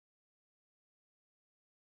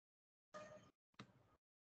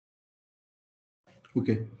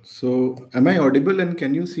Okay, so am I audible and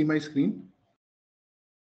can you see my screen?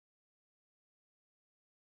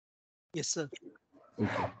 Yes, sir.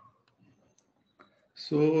 Okay,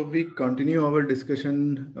 so we continue our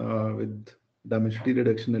discussion with dimensionality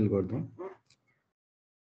reduction algorithm.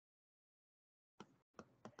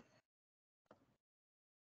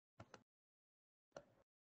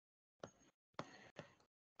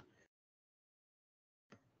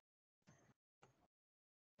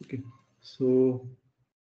 Okay, so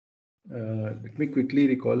let me quickly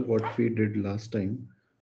recall what we did last time.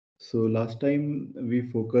 So last time we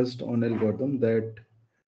focused on algorithm that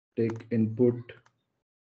take input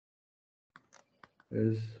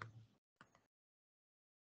as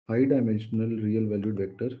high dimensional real valued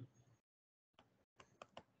vector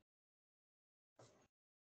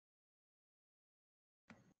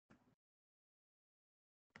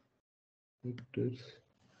vectors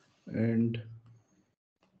and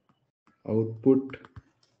output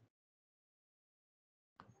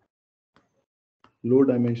low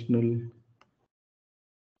dimensional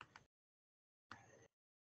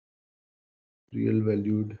real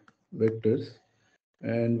valued vectors.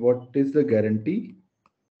 And what is the guarantee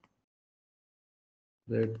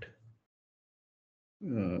that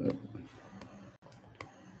uh,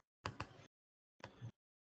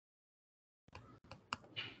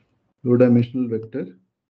 low dimensional vector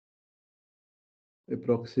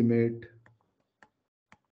approximate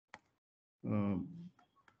um,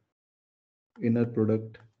 inner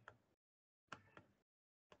product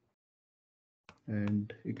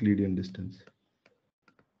and Euclidean distance.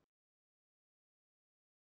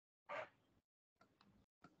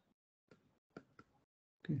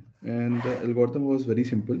 Okay. And the algorithm was very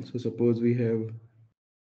simple. So suppose we have,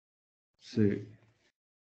 say,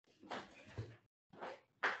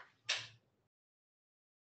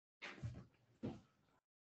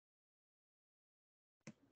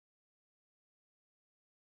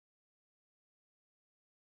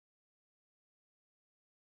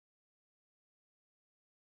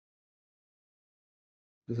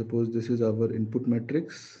 suppose this is our input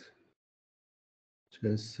matrix,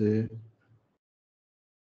 just say it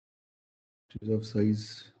is of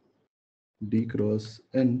size d cross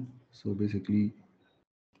n. So basically,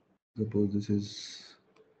 suppose this is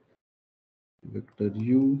vector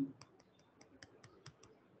u,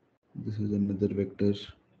 this is another vector.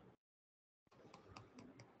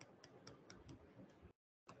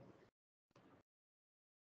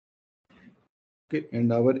 Okay,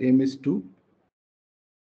 and our aim is to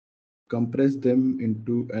compress them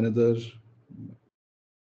into another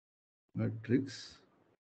matrix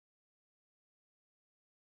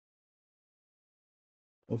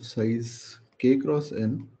of size k cross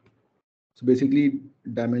n. So basically,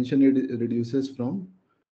 dimension reduces from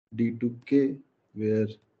d to k, where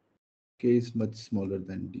k is much smaller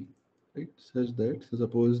than d, right? Such that, so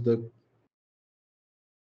suppose the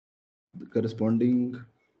corresponding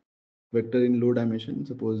vector in low dimension,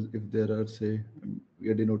 suppose if there are, say, we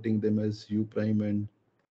are denoting them as u prime and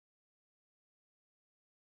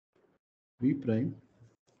v prime,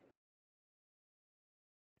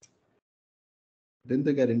 then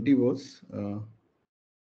the guarantee was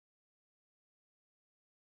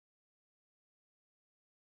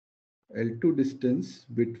L2 distance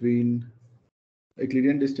between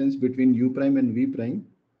Euclidean distance between u prime and v prime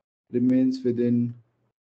remains within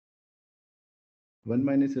 1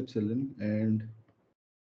 minus epsilon and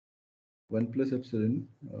 1 plus epsilon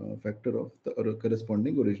factor of the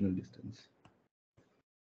corresponding original distance.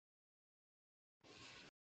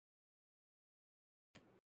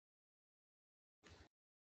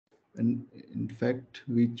 And in fact,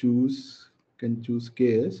 we can choose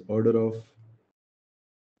k as order of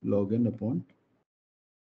log n upon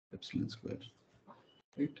epsilon square,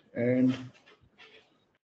 right? And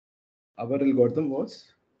our algorithm was,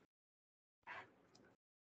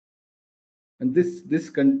 and this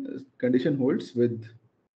condition holds with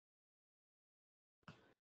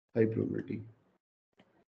high probability.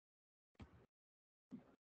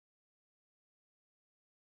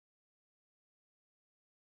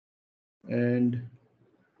 And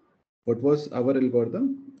what was our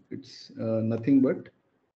algorithm? It's nothing but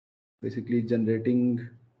basically generating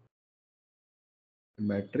a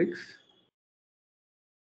matrix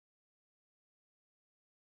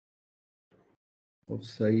of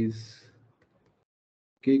size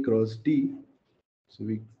k cross d. So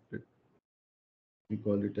we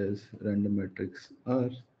call it as random matrix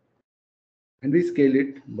R, and we scale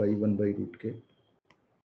it by 1 by root k.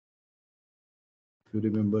 If you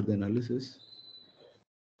remember the analysis,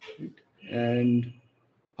 right? And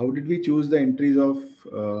how did we choose the entries of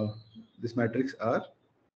this matrix R?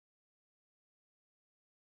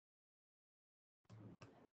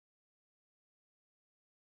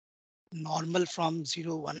 Normal from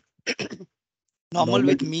 0, 1. Normal Normal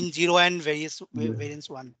with mean 0 and variance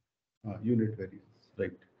 1. unit variance,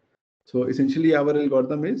 right? So essentially, our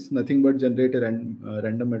algorithm is nothing but generate a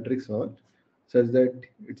random matrix sort such that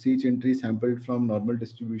it's each entry sampled from normal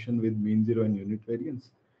distribution with mean zero and unit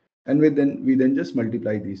variance, and we then just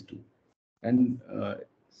multiply these two. And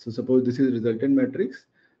so suppose this is resultant matrix.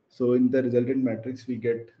 So in the resultant matrix, we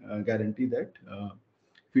get guarantee that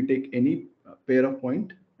if we take any pair of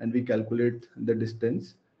point and we calculate the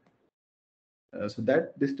distance, so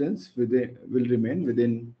that distance will remain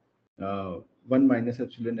within 1 minus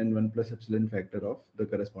epsilon and 1 plus epsilon factor of the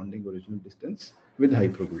corresponding original distance with high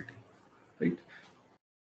probability, right?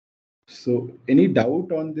 So any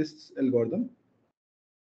doubt on this algorithm?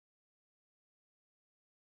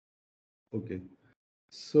 Okay.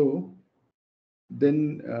 So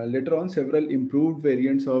then later on, several improved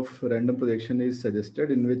variants of random projection is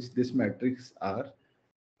suggested in which this matrix R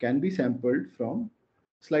can be sampled from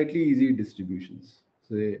slightly easy distributions.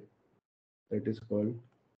 So that is called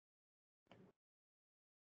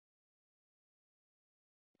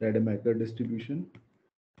Rademacher distribution.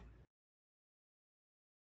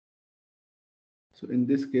 So in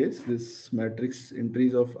this case, this matrix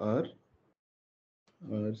entries of R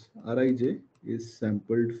or Rij is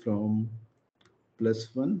sampled from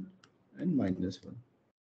 +1 and -1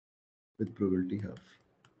 with probability half.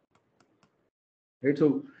 Right.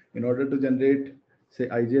 So in order to generate, say,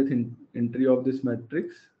 ijth entry of this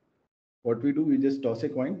matrix, what we do, we just toss a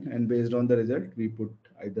coin, and based on the result, we put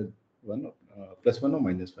either +1 or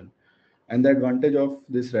 -1. And the advantage of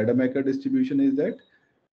this Rademacher distribution is that,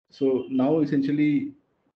 so now essentially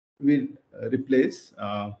we replace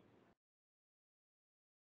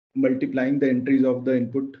multiplying the entries of the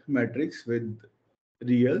input matrix with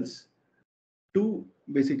reals to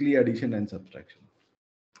basically addition and subtraction.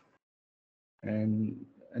 And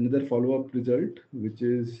another follow-up result, which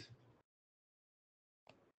is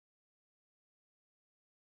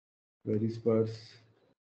very sparse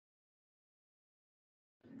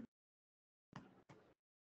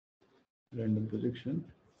random projection,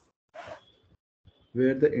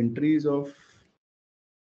 where the entries of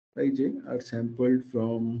Ij are sampled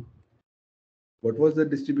from, what was the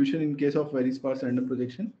distribution in case of very sparse random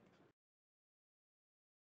projection?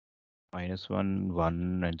 -1,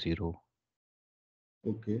 1, and 0.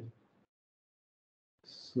 Okay.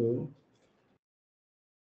 So,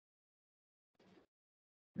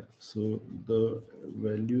 yeah, so the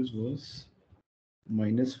values was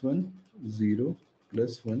 -1, 0,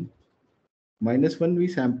 +1. -1 we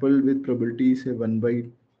sampled with probability say 1 by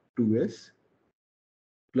 2s,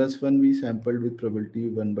 +1 we sampled with probability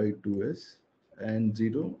 1 by 2s, and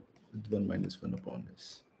 0 with 1 minus 1 upon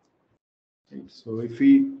s. Right. So if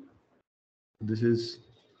we, this is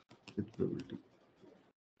with probability.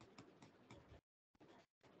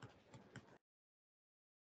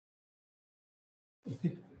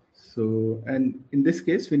 Okay. So, and in this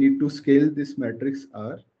case, we need to scale this matrix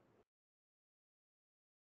R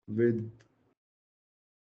with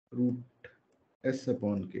root s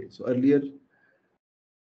upon k. So earlier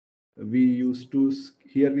we used to,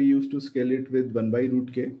 here we used to scale it with 1 by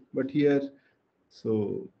root k, but here,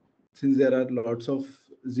 so since there are lots of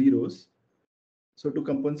zeros, so to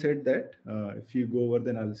compensate that, if you go over the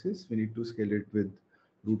analysis, we need to scale it with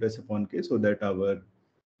root s upon k so that our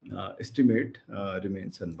estimate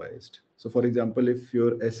remains unbiased. So for example, if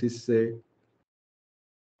your s is say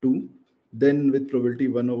 2, then with probability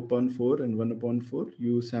 1 upon 4 and 1 upon 4,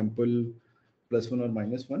 you sample +1 or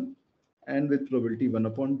 -1, and with probability 1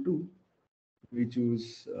 upon 2, we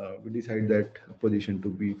choose, we decide that position to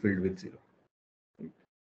be filled with 0. Right?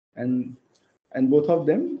 And both of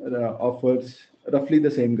them offers roughly the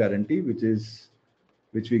same guarantee,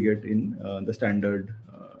 which we get in the standard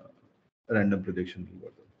random projection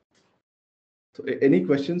algorithm. So any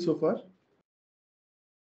questions so far?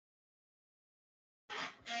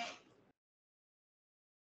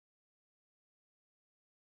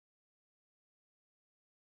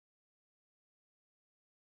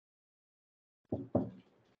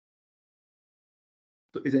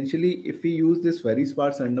 So essentially, if we use this very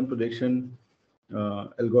sparse random projection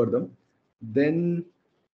algorithm, then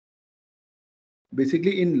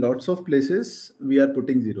basically in lots of places we are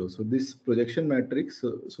putting zero. So this projection matrix,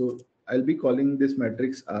 so I'll be calling this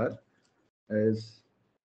matrix R as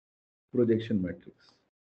projection matrix.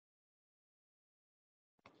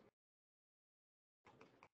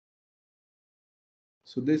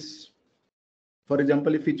 So this, for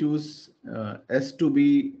example, if we choose S to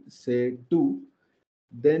be say 2,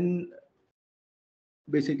 then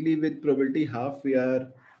basically with probability half we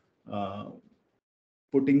are uh,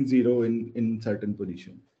 putting 0 in certain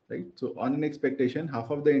position, right? So on an expectation,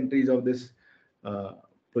 half of the entries of this uh,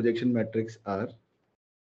 projection matrix R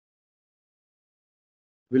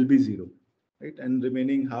will be 0, right? And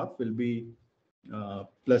remaining half will be +1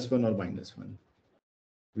 or -1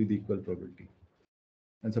 with equal probability.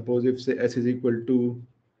 And suppose if say S is equal to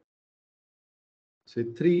say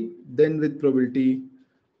 3, then with probability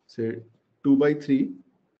say 2 by 3,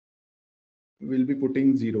 we'll be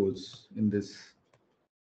putting zeros in this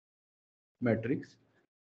matrix,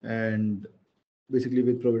 and basically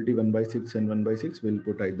with probability 1 by 6 and 1 by 6, we'll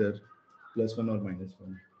put either +1 or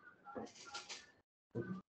 -1.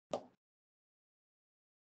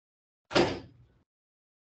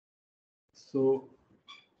 So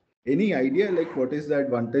any idea like what is the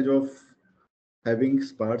advantage of having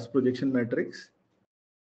sparse projection matrix?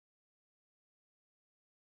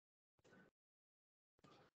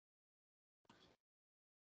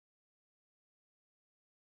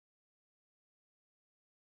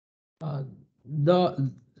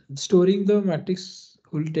 The storing the matrix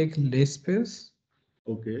will take less space.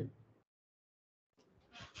 Okay.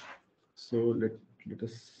 So let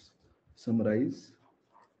us summarize.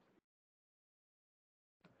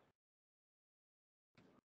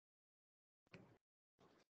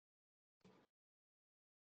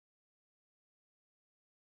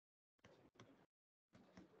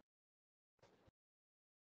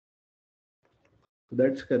 So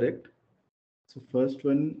that's correct. So first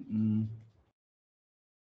one,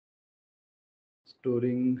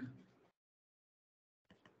 storing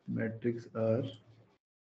matrix R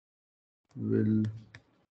will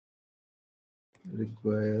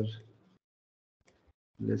require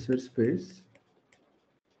lesser space,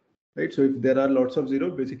 right? So if there are lots of zero,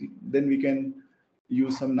 basically, then we can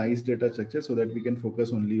use some nice data structure so that we can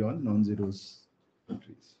focus only on non-zeros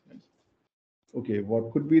entries. Right? Okay,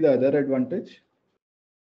 what could be the other advantage?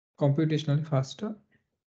 Computationally faster.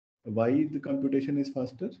 Why the computation is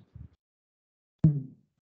faster?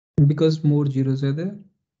 Because more zeros are there.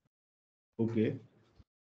 Okay.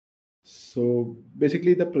 So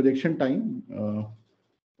basically the projection time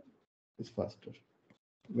is faster.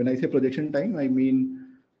 When I say projection time, I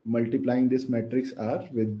mean multiplying this matrix R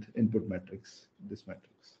with input matrix, this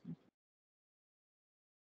matrix.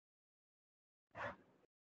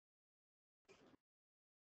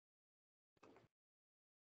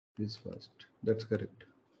 Is fast. That's correct.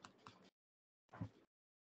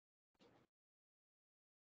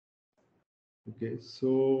 Okay,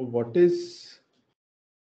 so what is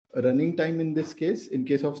running time in this case, in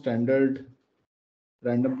case of standard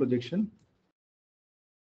random projection?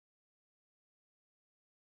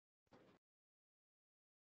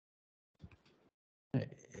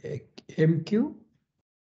 MQ.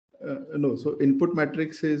 No, so input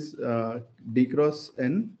matrix is D cross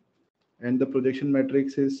N, and the projection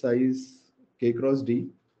matrix is size K cross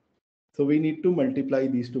D. So we need to multiply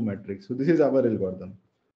these two matrices. So this is our algorithm.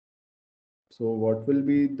 So what will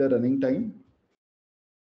be the running time?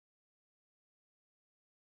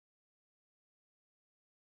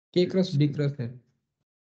 K cross D cross N.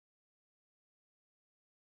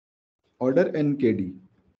 Order NKD.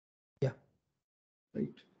 Yeah.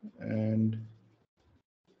 Right. And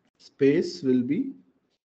space will be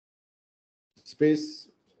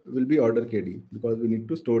order KD because we need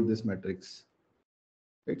to store this matrix.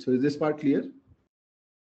 Right. So is this part clear?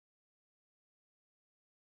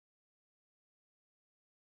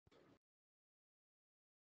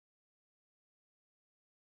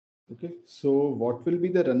 Okay. So what will be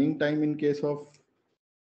the running time in case of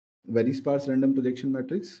very sparse random projection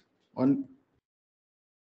matrix on?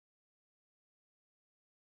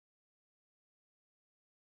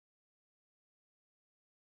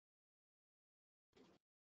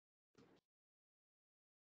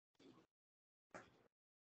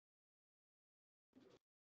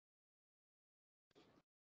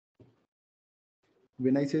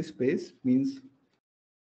 When I say space, means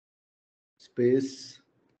space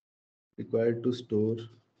required to store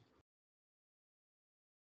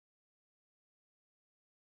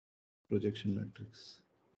projection matrix.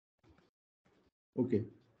 Okay.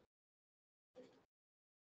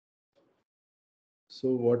 So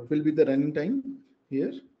what will be the running time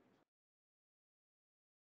here?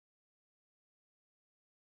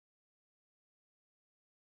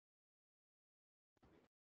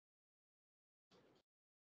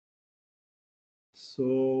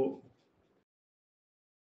 So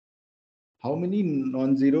how many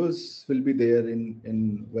non-zeros will be there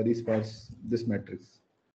in very sparse this matrix?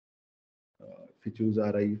 If we choose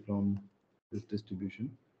Ri from this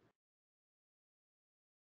distribution.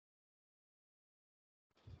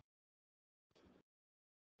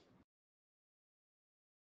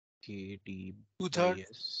 KD by 2/3.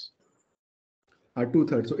 S.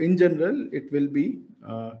 2/3. So in general, it will be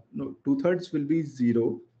no 2/3 will be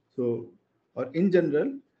 0. So or in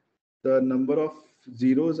general, the number of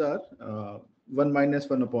zeros are 1 minus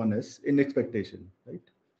 1 upon s in expectation, right?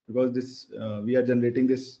 Because this we are generating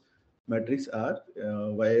this matrix R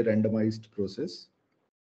via randomized process.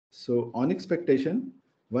 So on expectation,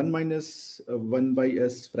 1 minus 1 by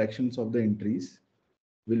s fractions of the entries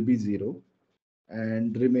will be 0,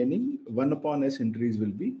 and remaining 1 upon s entries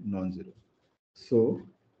will be non-zero. So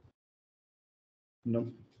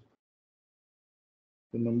num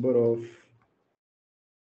the number of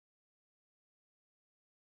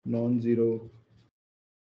non-zero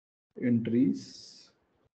entries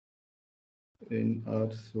in R.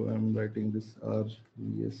 So I'm writing this R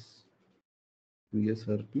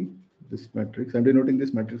VSRP, this matrix. I'm denoting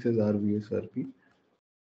this matrix as R VSRP.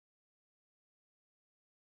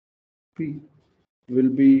 P will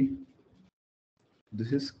be,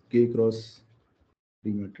 this is K cross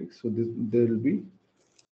D matrix. So this there will be,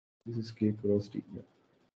 this is K cross D. Yeah.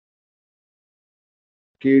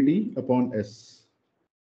 KD upon S.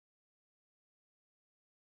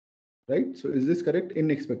 Right? So is this correct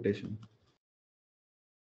in expectation?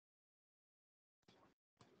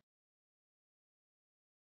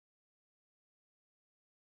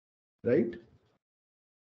 Right?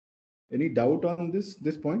 Any doubt on this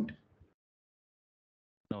point?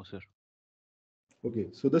 No, sir. Okay,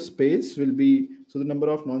 so the space will be, so the number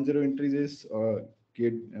of non-zero entries is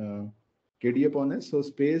KD upon S. So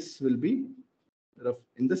space will be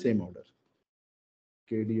in the same order.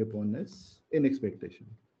 KD upon S in expectation.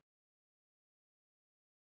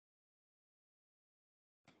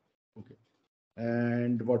 Okay.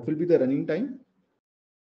 And what will be the running time?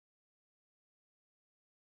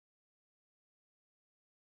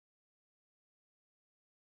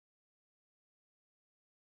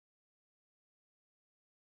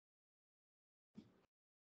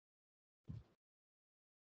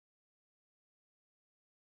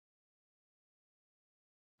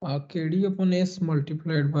 KD upon S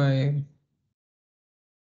multiplied by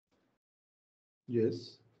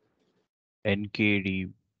Yes,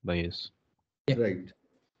 NKD by S. Yeah. right.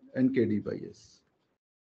 NKD by S.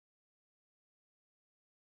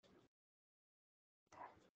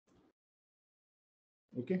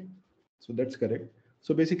 Okay, so that's correct.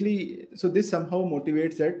 So basically, so this somehow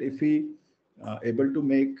motivates that if we able to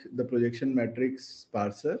make the projection matrix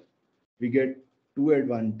parser, we get two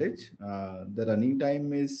advantage. The running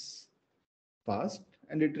time is fast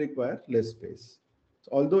and it requires less space.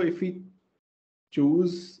 So although if we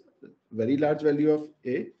choose very large value of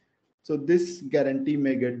A, so this guarantee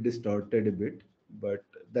may get distorted a bit, but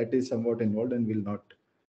that is somewhat involved and will not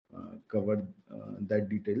cover that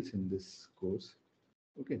details in this course.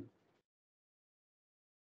 Okay.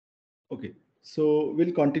 Okay. So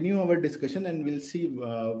we'll continue our discussion and we'll see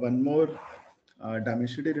one more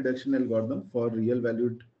dimensionality reduction algorithm for real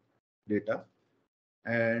valued data,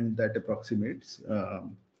 and that approximates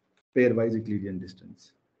pairwise Euclidean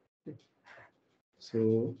distance. Okay.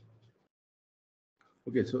 So,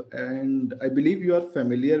 okay, so, and I believe you are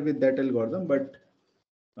familiar with that algorithm, but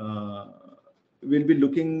uh, we'll be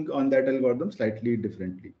looking on that algorithm slightly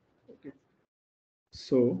differently. Okay.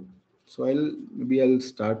 So I'll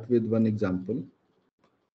start with one example.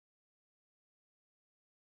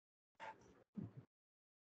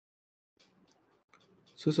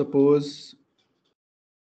 So suppose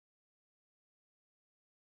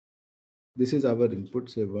this is our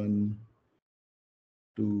input, say 1,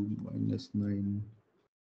 2, -9.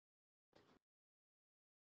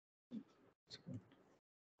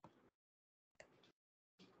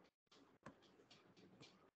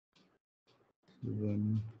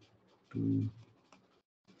 1, 2,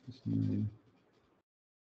 9,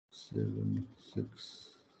 7, 6,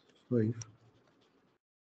 5.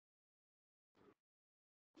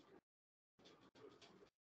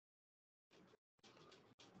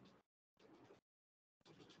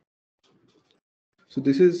 So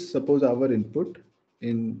this is suppose our input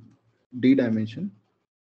in D dimension.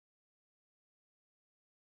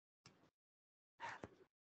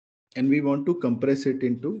 And we want to compress it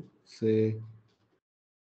into, say,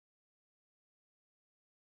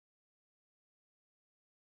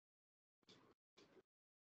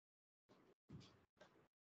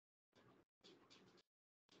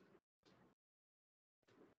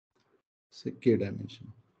 K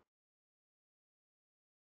dimension.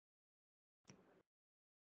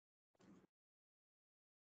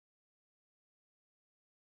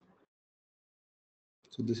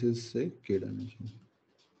 So this is, say, K dimension.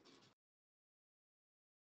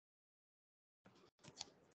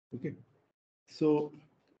 Okay. So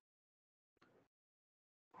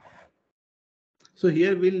So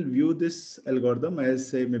here we'll view this algorithm as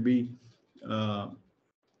say maybe uh,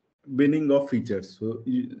 binning of features. So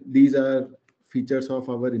these are features of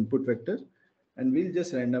our input vector, and we'll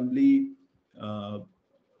just randomly uh,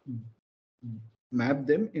 map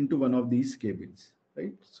them into one of these k bins,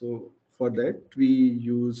 right? So for that we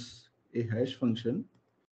use a hash function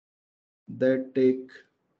that take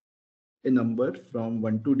a number from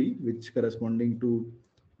 1 to d, which corresponding to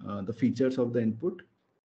the features of the input,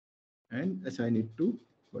 and assign it to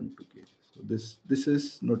 1 to k. So this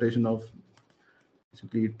is notation of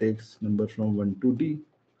basically it takes number from 1 to d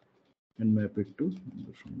and map it to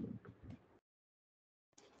number from 1 to k.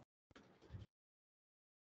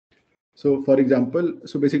 So for example,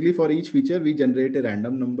 so basically for each feature we generate a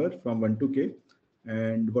random number from 1 to k,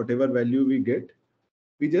 and whatever value we get,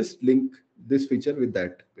 we just link this feature with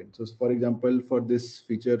that pin. So for example, for this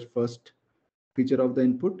feature, first feature of the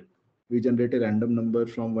input, we generate a random number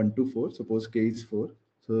from 1 to 4. Suppose k is 4.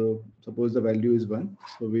 So suppose the value is 1.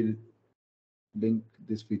 So we'll link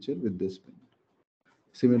this feature with this pin.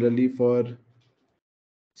 Similarly, for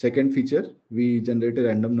second feature, we generate a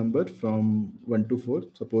random number from 1 to 4.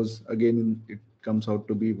 Suppose again it comes out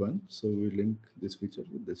to be 1. So we link this feature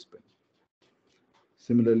with this pin.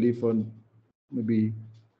 Similarly, for maybe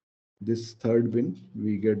this third bin,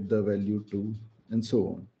 we get the value 2 and so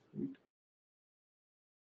on.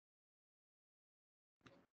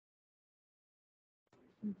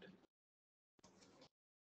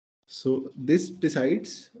 So this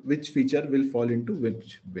decides which feature will fall into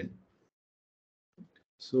which bin.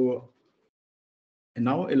 So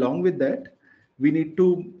now along with that, we need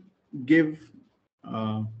to give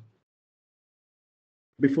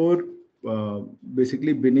before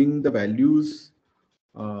basically binning the values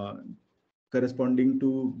uh, corresponding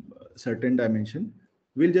to certain dimension,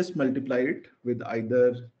 we'll just multiply it with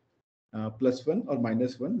either +1 or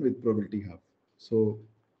 -1 with probability half. So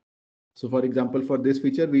for example, for this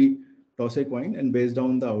feature, we toss a coin and based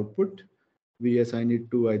on the output, we assign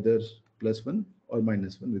it to either +1 or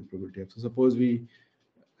 -1 with probability half. So suppose we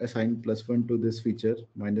assign +1 to this feature,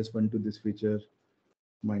 -1 to this feature,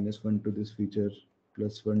 -1 to this feature,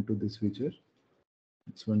 +1 to this feature,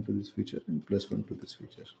 +1 to this feature, and +1 to this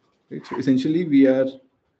feature. Right? So essentially, we are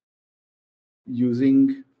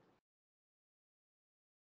using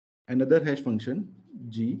another hash function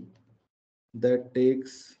g that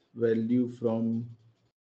takes value from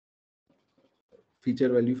feature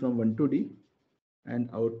value from 1 to d and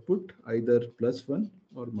output either +1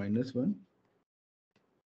 or -1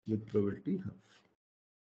 with probability half.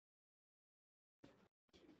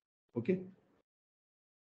 Okay.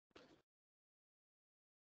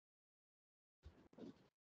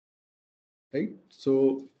 Right.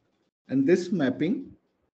 So, and this mapping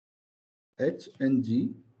h and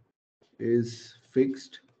g is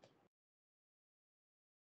fixed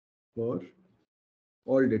for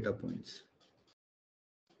all data points.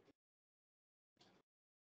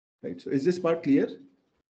 Right. So is this part clear?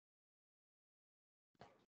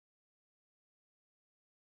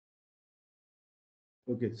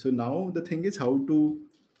 Okay. So now the thing is how do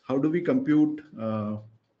we compute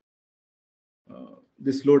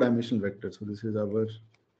this low dimensional vector? So this is our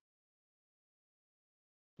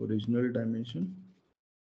original dimension,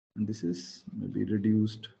 and this is maybe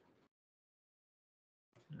reduced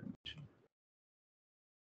dimension.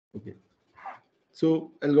 Okay.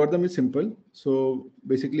 So algorithm is simple. So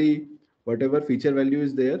basically, whatever feature value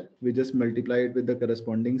is there, we just multiply it with the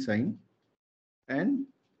corresponding sign and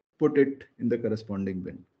put it in the corresponding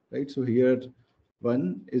bin, right? So here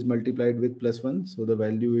 1 is multiplied with +1, so the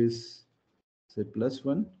value is say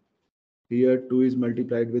 +1. Here 2 is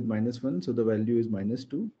multiplied with -1, so the value is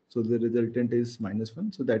 -2. So the resultant is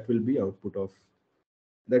 -1. So that will be output of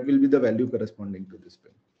that will be the value corresponding to this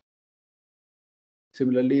bin.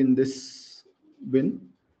 Similarly, in this bin,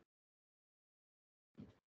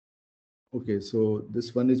 okay, so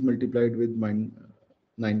this one is multiplied with 9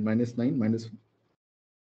 minus 9 minus,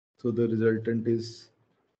 so the resultant is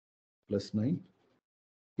 +9.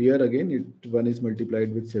 Here again, one is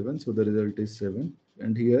multiplied with 7, so the result is 7.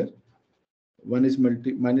 And here,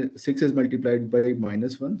 6 is multiplied by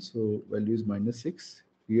 -1, so value is -6.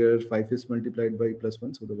 Here, 5 is multiplied by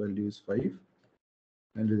 +1, so the value is 5,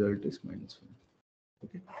 and result is -1.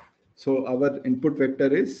 Okay, so our input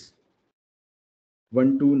vector is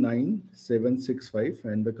 129,765,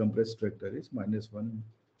 and the compressed vector is -1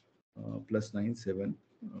 +9 7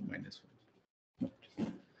 -1.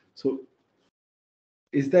 So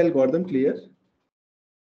is the algorithm clear?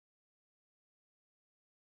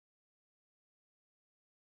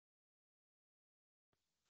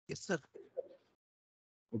 Yes, sir.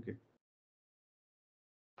 Okay.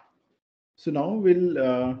 So now we'll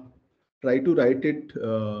try to write it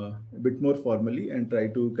a bit more formally and try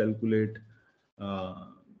to calculate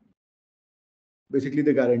basically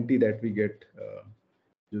the guarantee that we get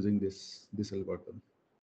using this algorithm.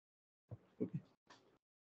 Okay.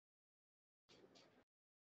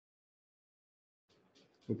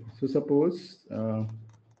 Okay. So suppose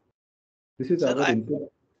this is Sir, our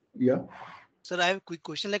input. Yeah. Sir, I have a quick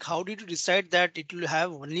question. Like, how did you decide that it will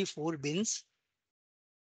have only 4 bins?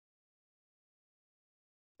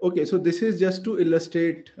 Okay, so this is just to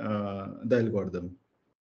illustrate the algorithm,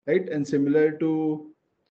 right? And similar to,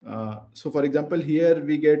 so for example, here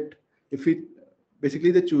we get, if we, basically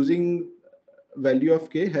the choosing value of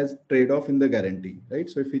k has trade-off in the guarantee, right?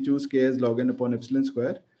 So if we choose k as log n upon epsilon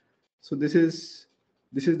square, so this is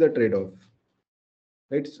the trade-off,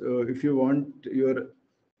 right? So if you want your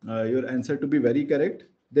answer to be very correct,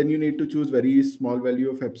 then you need to choose very small value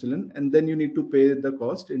of epsilon, and then you need to pay the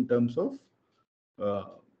cost in terms of uh,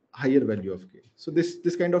 higher value of k. So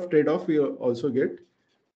this kind of trade-off we also get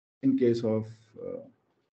in case of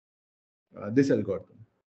this algorithm.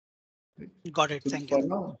 Got it. So Thank you. for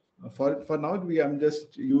now, for now we I'm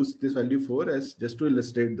just use this value 4 as just to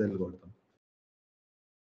illustrate the algorithm.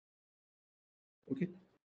 Okay.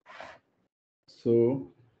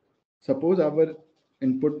 So suppose our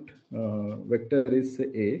input vector is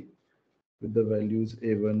say a with the values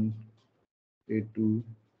a1, a2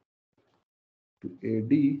 to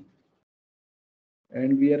ad,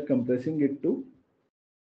 and we are compressing it to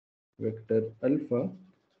vector alpha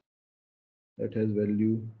that has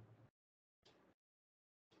value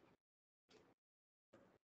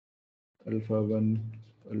alpha 1,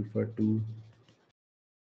 alpha 2,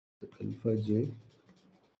 alpha j.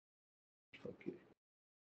 Okay.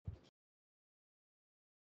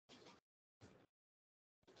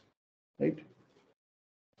 Right.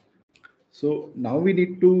 So now we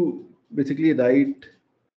need to basically write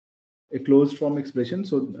a closed form expression,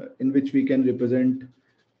 so in which we can represent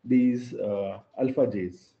these alpha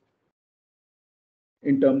j's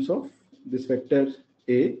in terms of this vector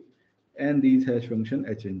a and these hash function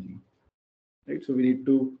h and g. Right. So we need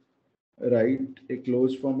to write a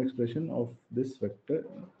closed form expression of this vector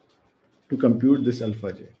to compute this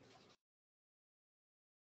alpha j.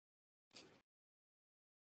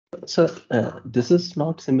 Sir, this is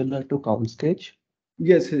not similar to count sketch.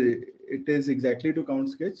 Yes, it is exactly to count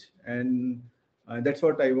sketch, and that's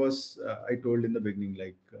what I told in the beginning.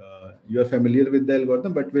 Like you are familiar with the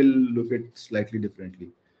algorithm, but we'll look at slightly differently.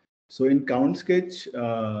 So in count sketch,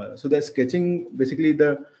 so the sketching, basically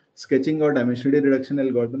the sketching or dimensionality reduction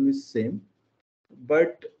algorithm is same,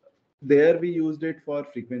 but there we used it for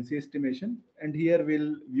frequency estimation, and here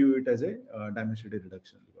we'll view it as a dimensionality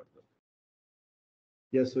reduction algorithm.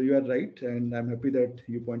 Yes, so you are right, and I'm happy that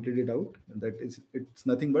you pointed it out. That it's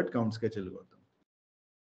nothing but count sketch algorithm.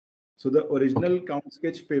 So the original count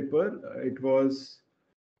sketch paper, it was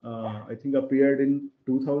I think appeared in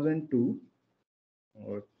 2002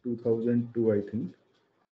 or 2002, I think,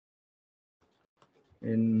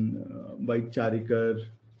 in by Charikar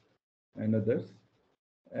and others.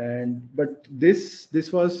 And but this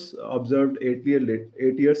was observed 8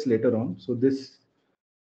 years later on. So this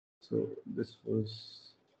was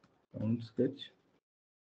count sketch,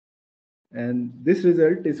 and this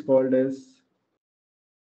result is called as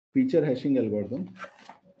feature hashing algorithm,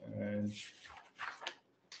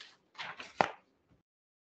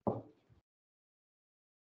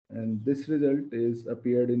 and this result is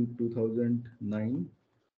appeared in 2009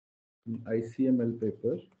 in ICML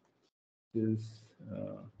paper. Is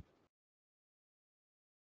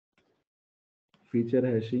feature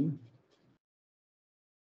hashing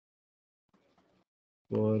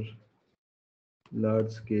for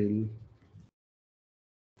large scale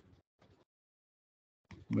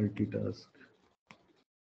multitask.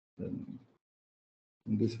 And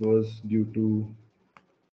this was due to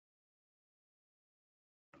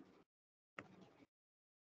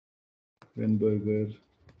Weinberger,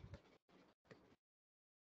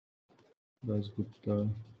 Rajgupta,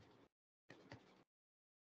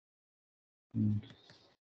 and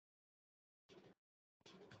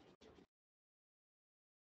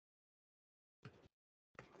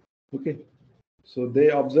okay. So they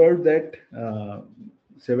observed that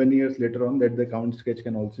 7 years later on that the count sketch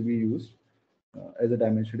can also be used as a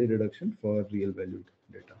dimensionality reduction for real valued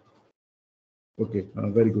data. Okay,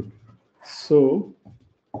 very good. So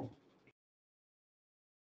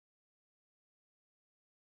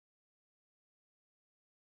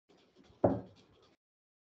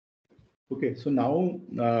okay, so now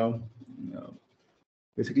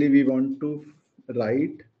basically we want to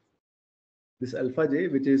write this alpha j,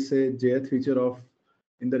 which is a jth feature of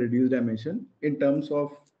in the reduced dimension in terms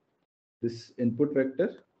of this input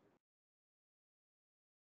vector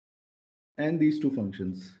and these two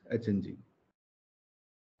functions h and g.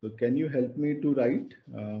 So can you help me to write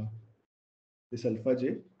this alpha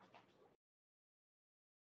j?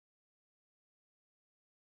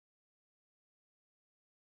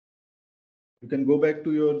 You can go back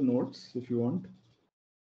to your notes if you want.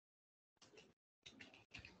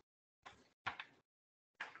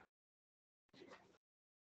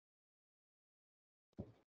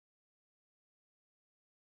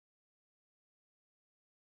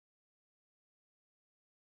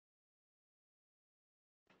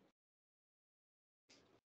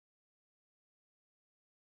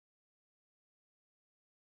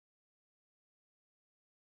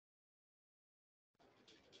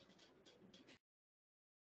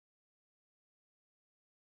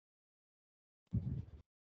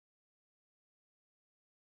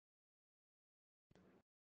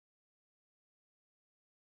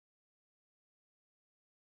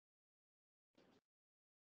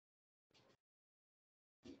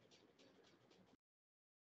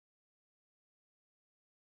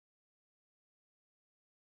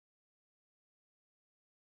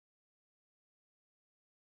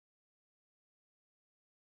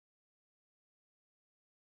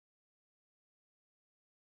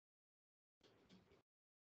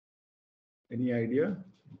 Any idea?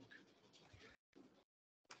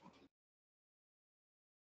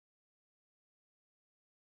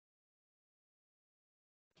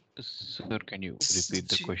 Sir, can you repeat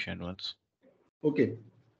the question once? Okay.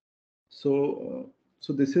 So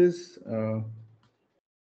this is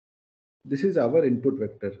our input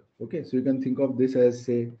vector. Okay, so you can think of this as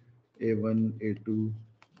say a1, a2,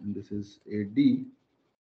 and this is ad,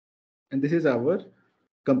 and this is our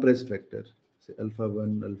compressed vector, say alpha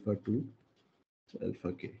 1, alpha 2, so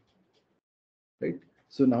alpha k, right?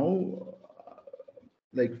 So now,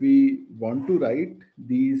 like we want to write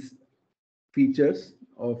these features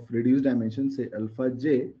of reduced dimension, say alpha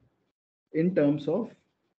j, in terms of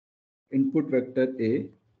input vector a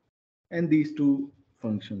and these two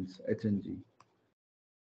functions h and g,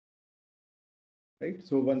 right?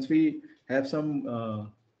 So once we have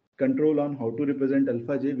some control on how to represent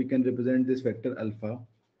alpha j, we can represent this vector alpha.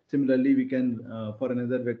 Similarly, we can for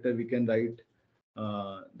another vector we can write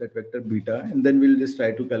that vector beta, and then we'll just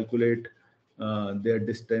try to calculate their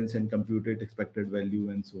distance and compute it expected value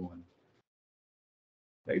and so on,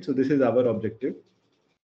 right? So this is our objective.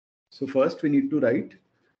 So first we need to write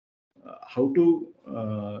how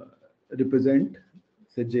to represent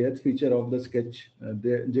say jth feature of the sketch,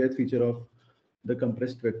 the jth feature of the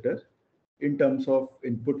compressed vector in terms of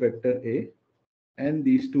input vector a and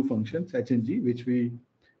these two functions h and g, which we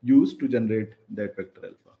use to generate that vector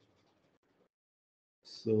alpha.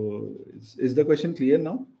 So is the question clear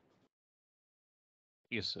now?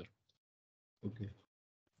 Yes, sir. Okay.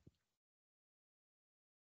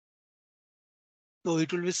 So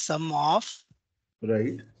it will be sum of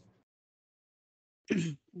Right.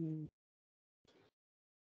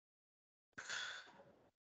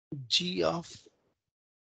 g of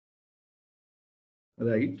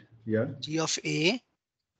Right. Yeah. g of a.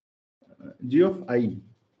 G of I. Right?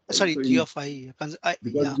 Sorry, So g in, of I.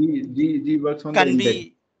 because Yeah, G works on the can index.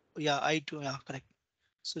 be. Yeah, I too. Yeah, correct.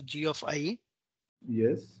 So g of I.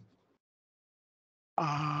 Yes.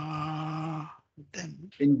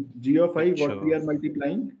 Then In G of I, Which, what we are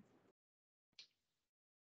multiplying?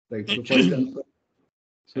 Right. So for example,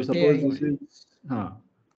 so H suppose AI. of this I.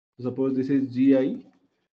 is suppose this is GI,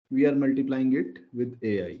 we are multiplying it with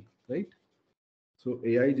AI, right? So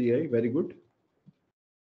AI, GI, very good.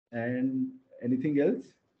 And anything else?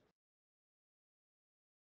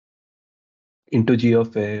 Into G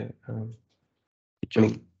of A. H I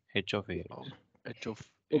of mean, H of A. H of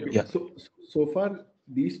Okay. yeah. So far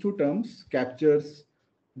these two terms captures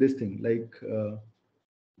this thing, like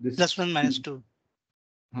this. +1 -2.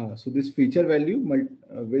 So this feature value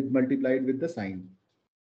with multiplied with the sign.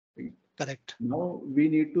 Right? Correct. Now we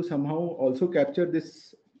need to somehow also capture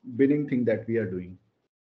this binning thing that we are doing,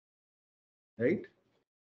 right?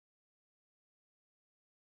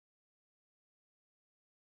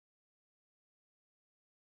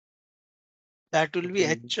 That will be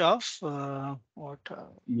Okay. h of what?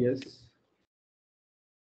 Yes.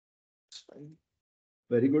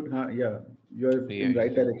 Very good. Yeah, you are in AI.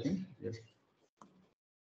 right direction. Yes.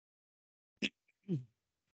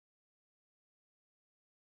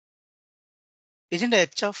 Isn't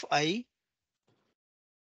h of I?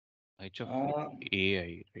 H of Uh,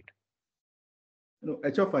 AI, right? no,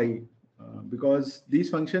 h of I, because these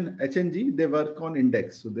function h and g, they work on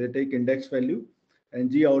index. So they take index value and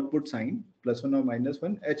g output sign. +1 or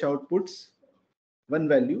 -1, H outputs one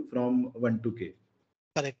value from 1 to k.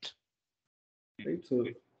 Correct. Right? So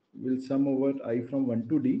we'll sum over I from 1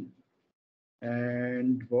 to d.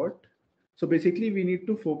 And what? So basically we need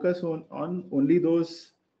to focus on only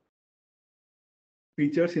those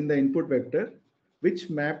features in the input vector which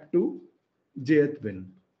map to jth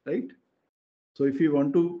bin, right? So if you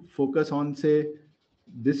want to focus on, say,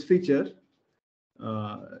 this feature,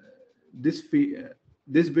 uh, this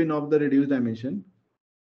this bin of the reduced dimension,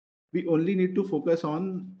 we only need to focus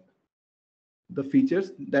on the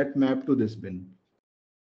features that map to this bin,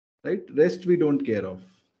 right? Rest we don't care of.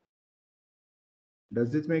 Does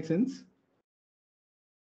this make sense?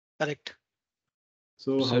 Correct.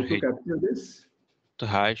 So how Sir, to capture this? the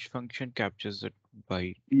hash function captures it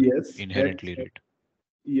by Yes, inherently, right?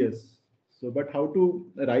 yes. So, but how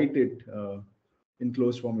to write it in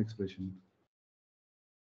closed form expression?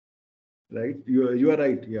 Right? You are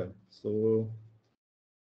right. Yeah. So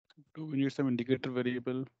Do we need some indicator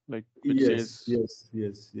variable like which yes, says yes,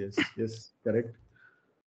 yes, yes, yes. Correct.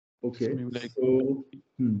 Okay. maybe like So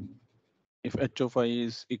if h of I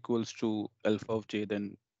is equals to alpha of j,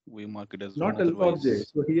 then we mark it as one. not alpha of j.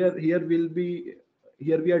 Otherwise, So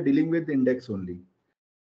here we are dealing with index only,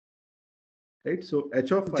 right? So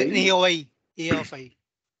h of The I, A of I. A of I.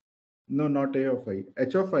 no, not a of I.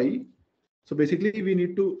 H of I. So basically we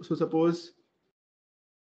need to, so suppose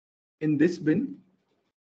in this bin,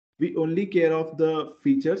 we only care of the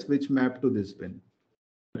features which map to this bin,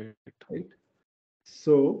 right. right?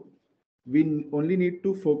 So we only need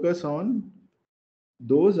to focus on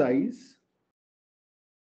those i's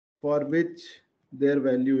for which their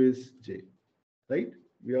value is j, right?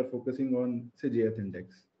 We are focusing on, say, jth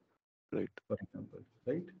index, Right. for example,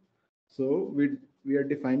 right? So we are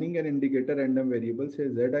defining an indicator random variable, say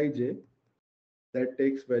zij, that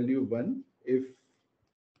takes value 1 if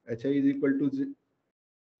hi is equal to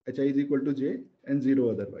hi is equal to j and 0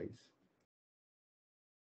 otherwise.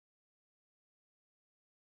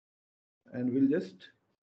 And we'll just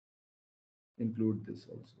include this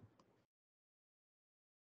also.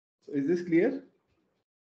 So is this clear?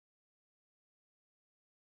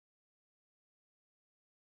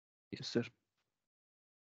 Yes, sir.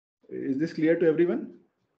 Is this clear to everyone?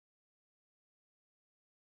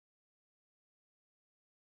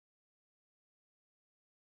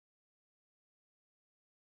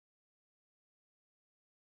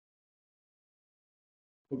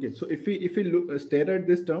 Okay, so if we look stare at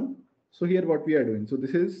this term, so here what we are doing. So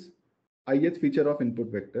this is ith feature of input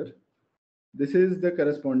vector. This is the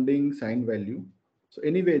corresponding sign value. So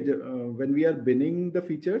anyway, when we are binning the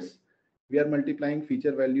features, we are multiplying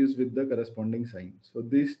feature values with the corresponding sign. So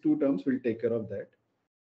these two terms will take care of that.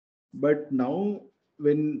 But now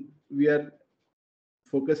when we are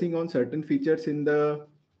focusing on certain features in the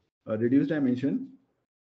reduced dimension,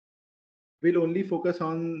 we'll only focus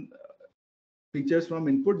on features from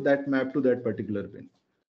input that map to that particular bin.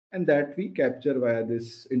 And that we capture via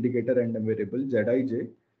this indicator random variable zij,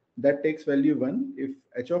 that takes value 1 if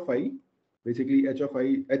h of I, basically h of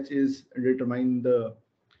I, h is determine the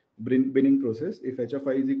binning process. If h of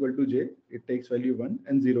I is equal to j, it takes value 1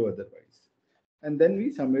 and 0 otherwise. And then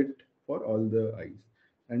we sum it for all the i's.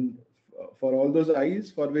 And for all those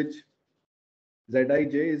i's for which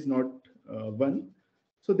zij is not 1,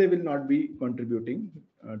 so they will not be contributing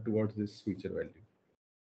towards this feature value.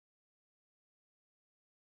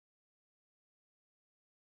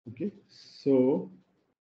 Okay, so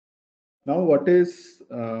now what is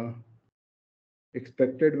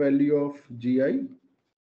expected value of GI?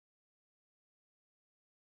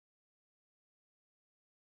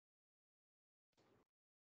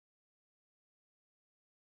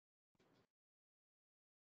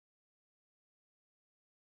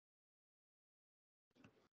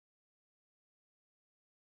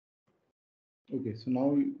 Okay, so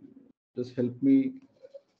now just help me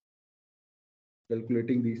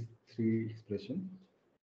calculating these three expressions.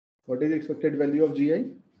 What is expected value of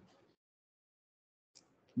GI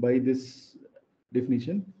by this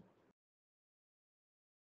definition?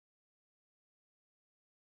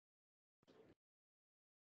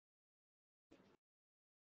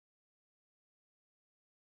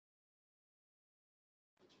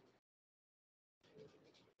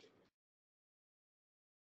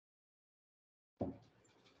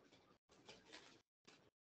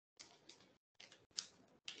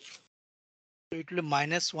 So it will be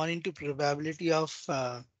 -1 into probability of.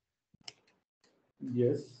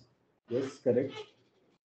 Yes, yes, correct.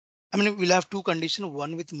 I mean, we'll have two conditions.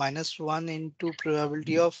 One with -1 into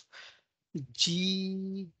probability of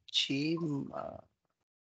G J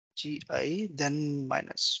GI, then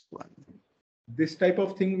 -1. This type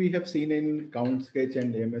of thing we have seen in count sketch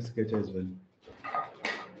and AMS sketch as well.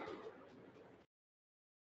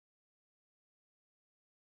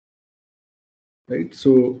 Right.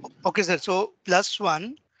 So Okay, sir. So plus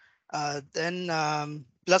one, then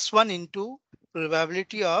plus one into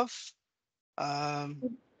probability of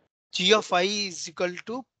g of I is equal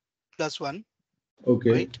to plus one,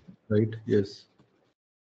 okay. right? Right. Yes.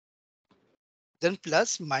 Then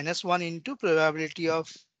plus minus one into probability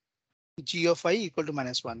of g of I equal to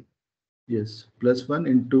minus one. Yes. Plus one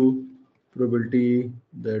into probability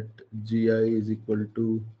that GI is equal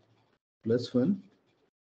to plus one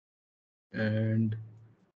and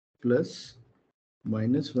plus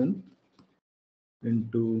minus one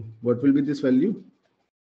into what will be this value?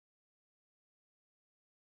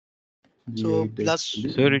 GI So takes plus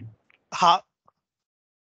value. Sir, it half.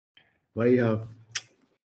 Why half?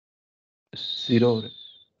 Zero.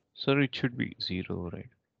 Sir, it should be 0, right?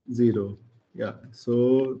 0. Yeah.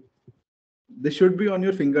 So this should be on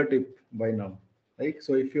your fingertip by now. Right.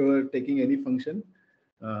 So if you are taking any function,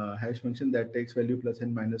 hash function that takes value plus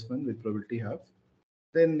and minus one with probability half,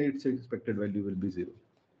 then its expected value will be 0.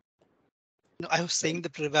 No, I was saying the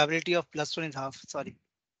probability of plus one is half. Sorry.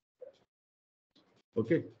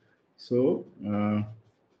 Okay. So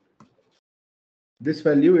this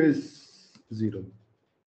value is 0.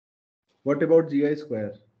 What about GI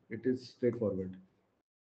square? It is straightforward.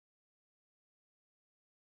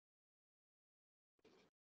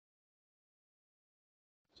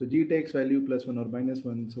 So G takes value plus 1 or minus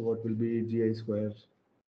 1. So what will be GI square?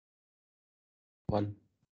 1.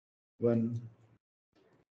 1.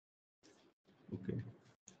 Okay.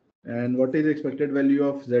 And what is expected value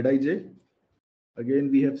of Zij?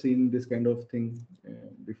 Again, we have seen this kind of thing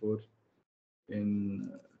before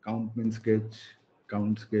in count min sketch,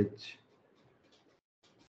 count sketch.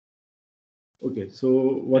 Okay, so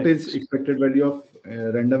what is X. expected value of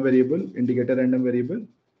random variable, indicator random variable?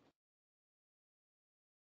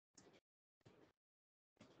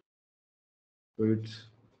 So it's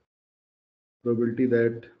probability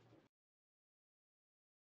that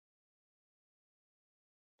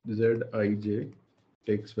Zij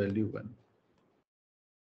takes value 1.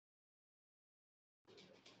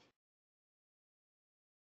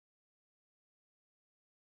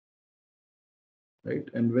 Right,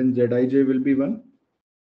 and when Zij will be 1,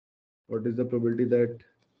 what is the probability that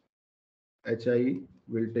Hi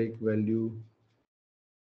will take value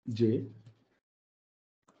j?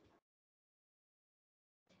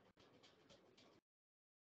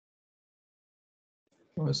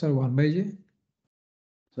 Oh, sir, 1 by j?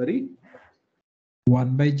 Sorry,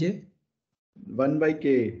 1 by j? 1 by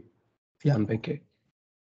k. Yeah. 1 by k.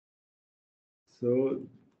 So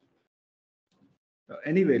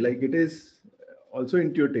anyway, like it is also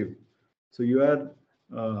intuitive. So you are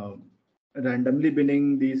uh, randomly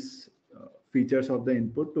binning these features of the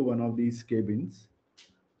input to one of these k bins.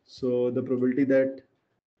 So the probability that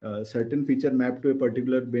certain feature mapped to a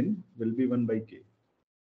particular bin will be 1 by k.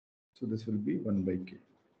 So this will be 1 by k.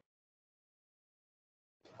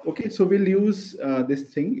 Okay, so we'll use this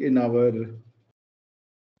thing in our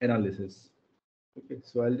analysis. Okay,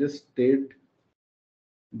 so I'll just state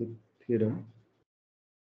the theorem.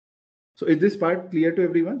 So is this part clear to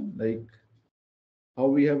everyone? Like how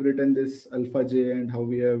we have written this alpha j and how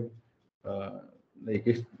we have uh, like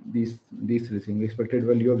if these three things, expected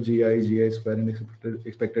value of gi square and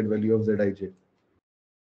expected value of zij.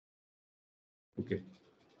 Okay,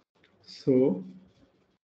 so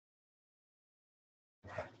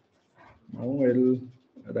now I'll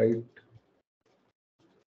write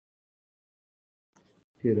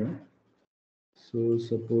theorem. So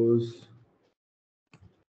suppose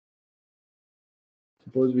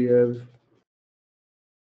we have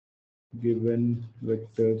given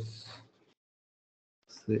vectors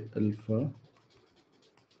say alpha,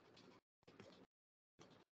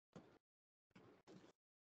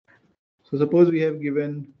 so suppose we have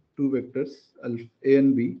given two vectors alpha, a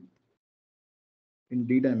and b in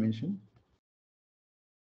d dimension,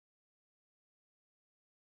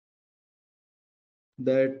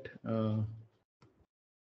 that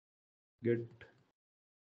get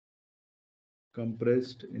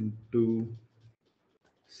compressed into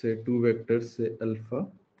say two vectors, say alpha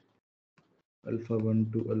 1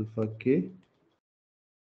 to alpha k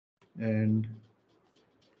and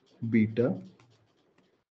beta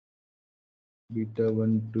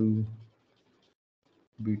 1 to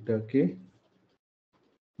beta k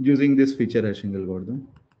using this feature hashing algorithm.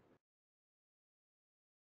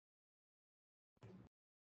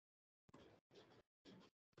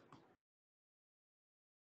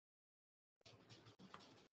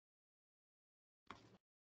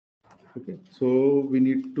 Okay, so we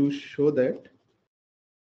need to show that.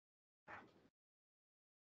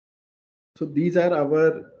 So these are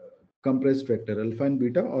our compressed vector alpha and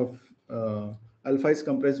beta of alpha is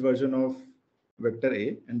compressed version of vector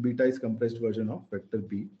A and beta is compressed version of vector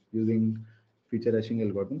B using feature hashing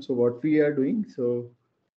algorithm. So what we are doing, so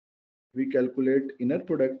we calculate inner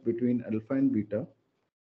product between alpha and beta,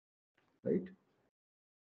 right?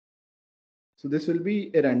 So this will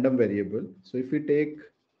be a random variable. So if we take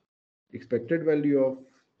expected value of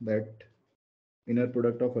that inner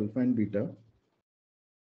product of alpha and beta,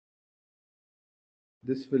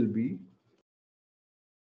 this will be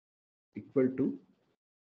equal to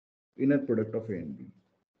inner product of A and B.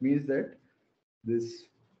 Means that this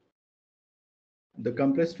the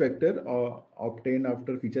compressed vector obtained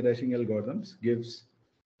after feature hashing algorithms gives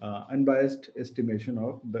unbiased estimation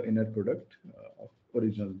of the inner product of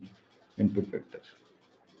original input vector,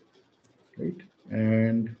 right?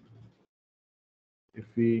 And if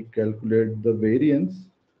we calculate the variance,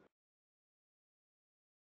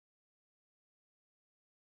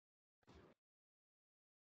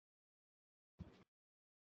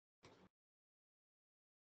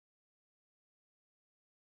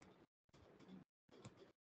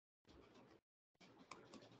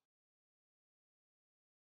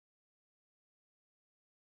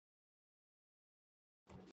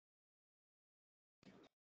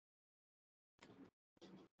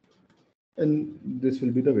 and this will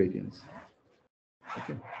be the variance.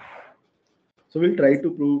 Okay. So we'll try to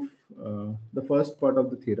prove the first part of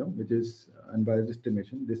the theorem, which is unbiased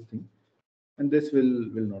estimation, this thing, and this will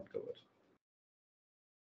not cover.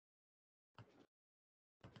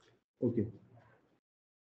 Okay.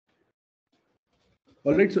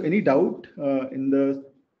 All right. So any doubt in the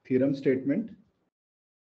theorem statement?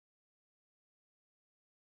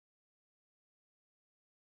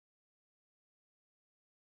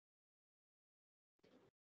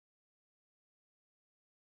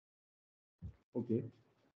 Okay.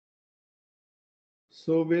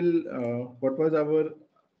 So what was our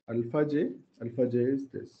alpha j? Alpha j is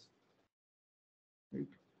this, right?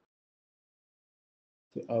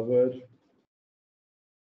 So our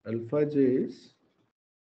alpha j is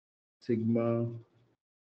sigma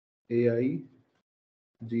ai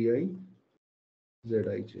gi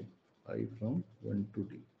zij, I from 1 to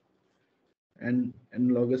d. And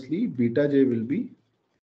analogously, beta j will be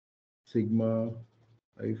sigma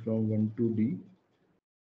I from 1 to d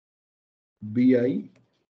bi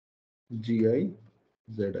gi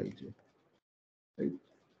zij, right?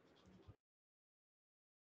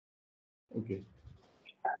 Okay.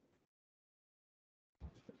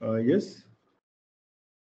 Yes.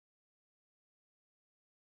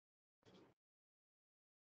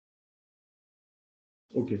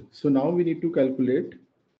 Okay. So now we need to calculate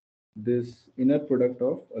this inner product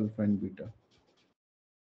of alpha and beta.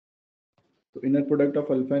 So inner product of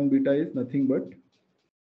alpha and beta is nothing but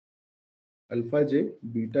alpha j,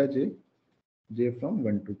 beta j, j from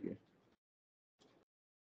 1 to k,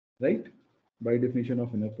 right? By definition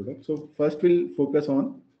of inner product. So first we'll focus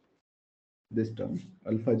on this term,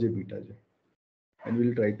 alpha j, beta j, and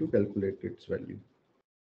we'll try to calculate its value.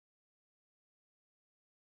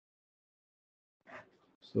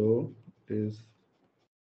 So it is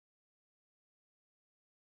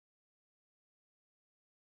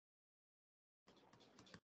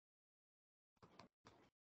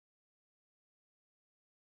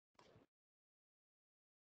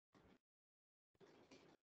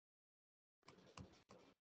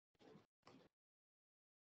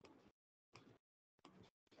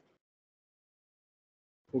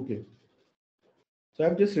okay. So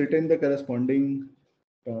I've just written the corresponding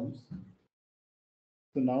terms.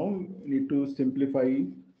 So now we need to simplify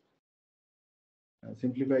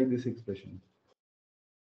this expression.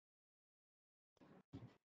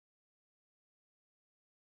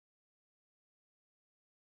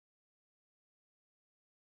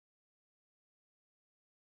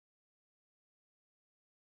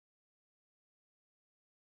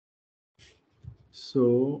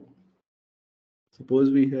 So suppose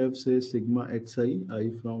we have say sigma xi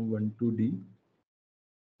I from 1 to d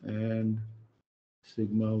and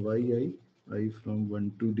sigma yi I from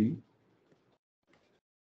 1 to d.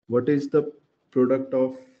 What is the product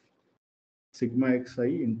of sigma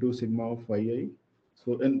xi into sigma of yi?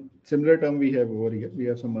 So in similar term we have over here, we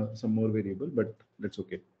have some more variable, but that's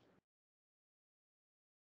okay.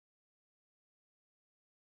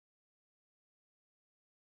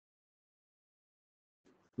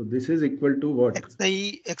 So this is equal to what?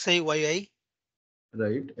 xi yi.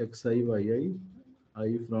 Right, xi yi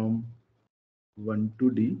I from 1 to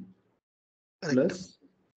d Correct. plus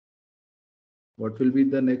what will be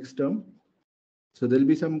the next term? So there'll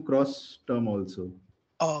be some cross term also.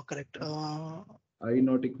 Oh, correct. I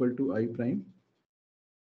not equal to I prime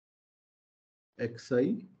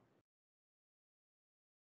xi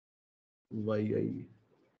yi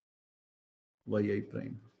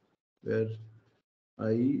prime, where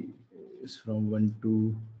I is from 1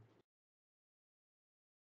 to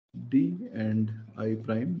D and I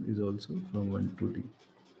prime is also from 1 to D.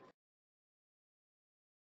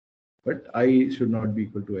 But I should not be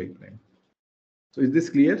equal to I prime. So is this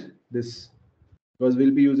clear? This, because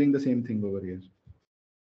we'll be using the same thing over here.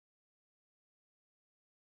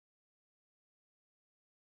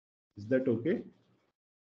 Is that okay?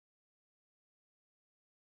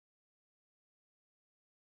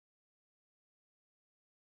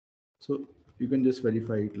 So you can just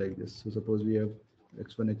verify it like this. So suppose we have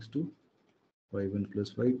x1, x2, y1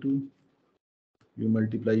 plus y2. You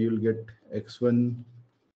multiply, you'll get x1,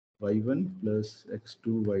 y1 plus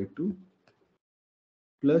x2, y2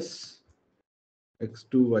 plus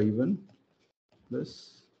x2, y1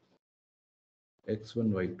 plus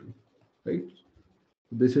x1, y2, right?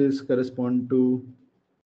 This is correspond to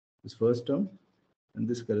this first term and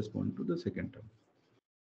this correspond to the second term.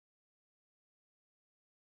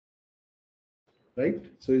 Right?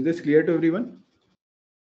 So is this clear to everyone?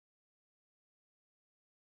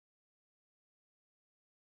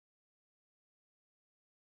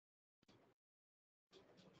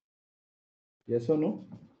 Yes or no?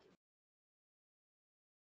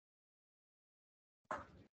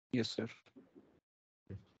 Yes, sir.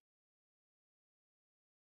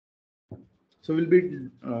 So we'll be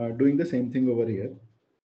doing the same thing over here.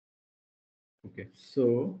 Okay,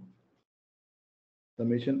 so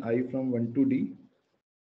summation I from 1 to D.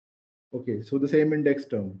 Okay, so the same index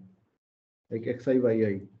term like xi,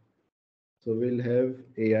 yi. So we'll have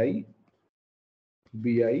ai,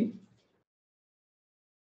 bi,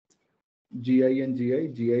 gi and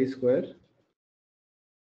gi square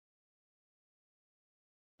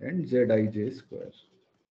and zij square,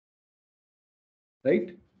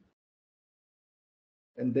 right?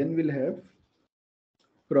 And then we'll have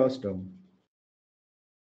cross term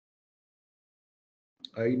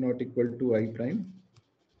I not equal to I prime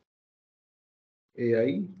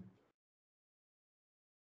ai,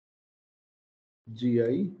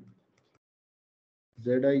 gi,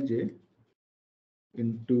 zij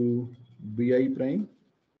into bi prime,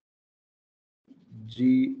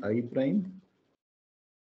 gi prime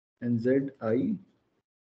and zi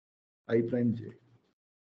I prime j.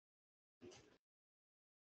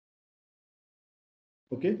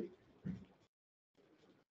 Okay.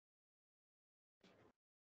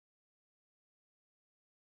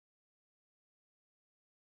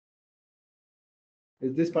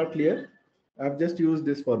 Is this part clear? I've just used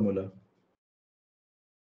this formula.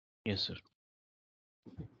 Yes, sir.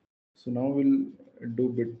 So now we'll do a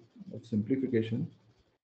bit of simplification.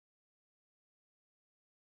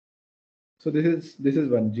 So this is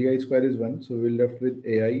 1. Gi square is 1. So we're left with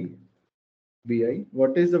ai, bi.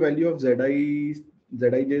 What is the value of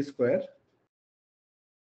zij square?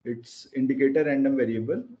 It's indicator random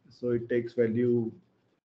variable. So it takes value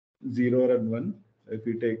 0 and 1. If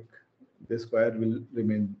you take the square will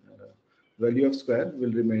remain, value of square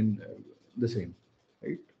will remain the same,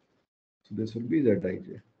 right? So this will be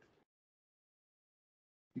zij.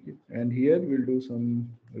 Okay. And here we'll do some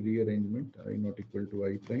rearrangement. I not equal to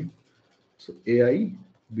I prime. So ai,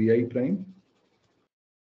 bi prime,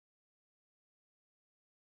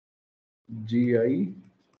 gi,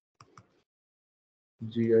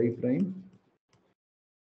 gi prime,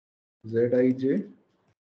 zij, zi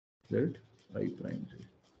prime j.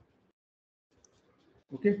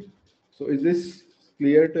 Okay. So is this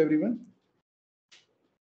clear to everyone?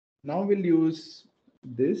 Now we'll use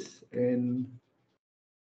this in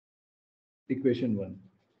equation 1.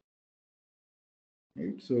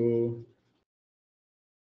 Right. So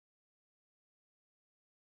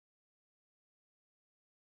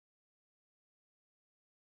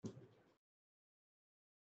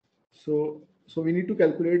we need to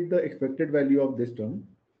calculate the expected value of this term.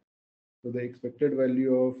 So the expected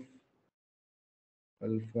value of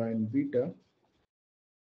alpha and beta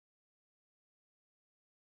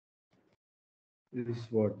is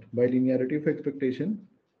what? By linearity of expectation.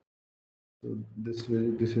 So this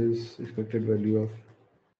is expected value of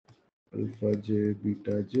alpha j,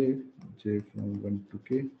 beta j, j from 1 to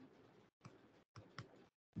k,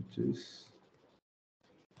 which is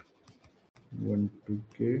 1 to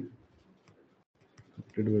k,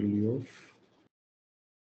 expected value of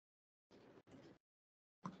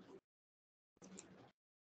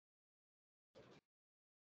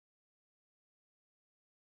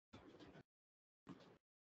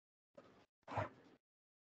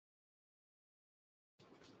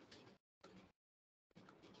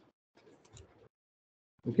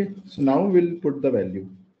Okay, so now we'll put the value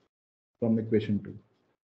from equation 2.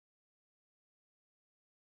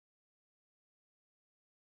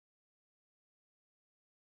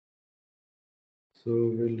 So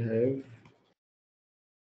we'll have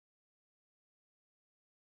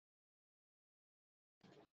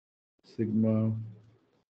sigma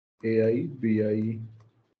ai bi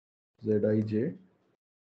zij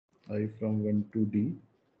I from 1 to d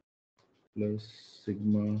plus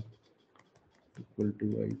sigma equal to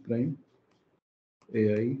I prime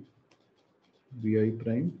ai bi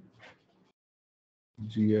prime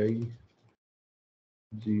gi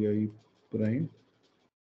prime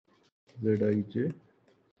zij zi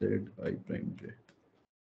prime j.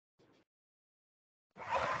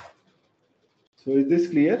 So is this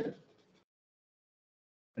clear?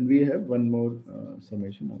 And we have one more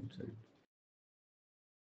summation outside.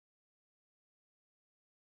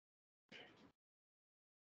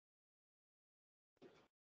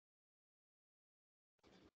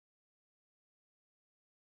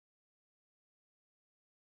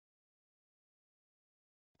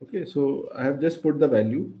 Okay, so I have just put the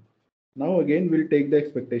value. Now again, we'll take the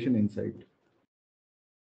expectation inside.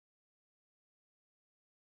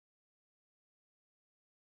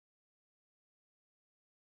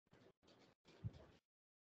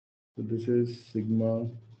 So this is sigma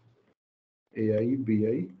ai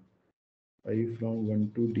bi I from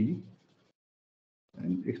 1 to d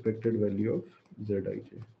and expected value of zij.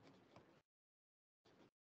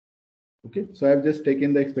 Okay, so I've just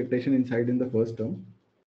taken the expectation inside in the first term,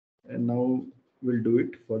 and now we'll do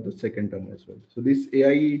it for the second term as well. So this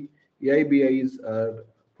ai BIs are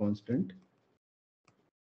constant.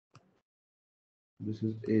 This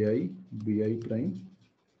is ai bi prime,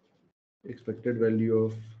 expected value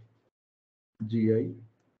of gi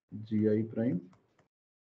prime,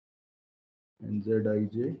 and zij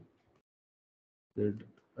zi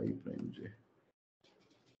prime j.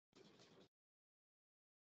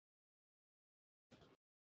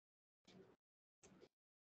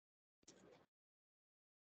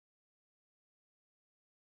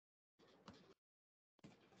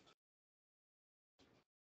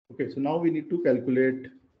 Okay, so now we need to calculate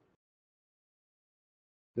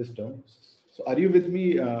this term. So are you with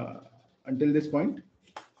me until this point?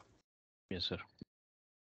 Yes, sir.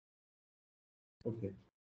 Okay.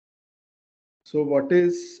 So what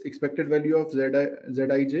is expected value of zij?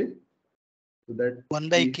 So that 1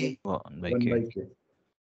 by we k. have 1 by 1 k. by k.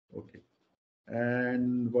 Okay.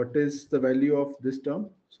 And what is the value of this term?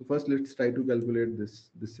 So first let's try to calculate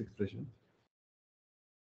this expression.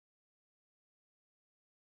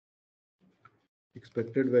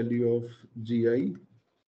 Expected value of gi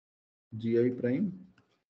prime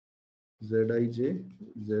zij zi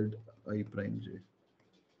prime j.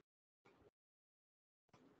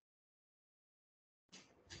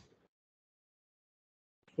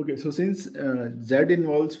 Okay, so since z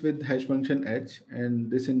involves with hash function h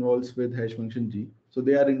and this involves with hash function g, so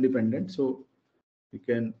they are independent. So we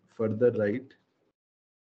can further write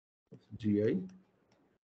gi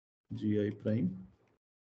prime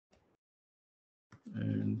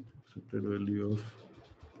and expected value of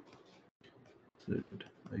zi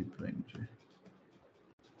prime j.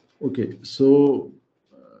 Okay, so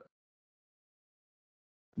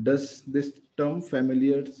does this term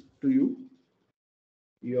familiar to you?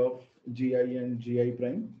 E of gi and gi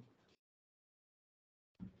prime?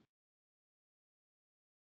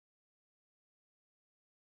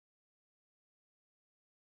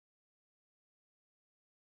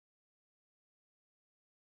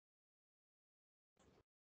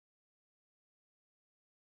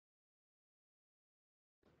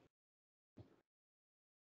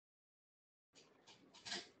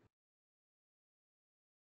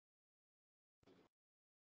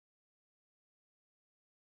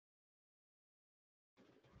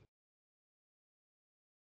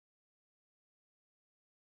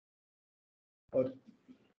 Or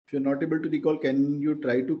if you're not able to recall, can you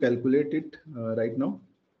try to calculate it right now?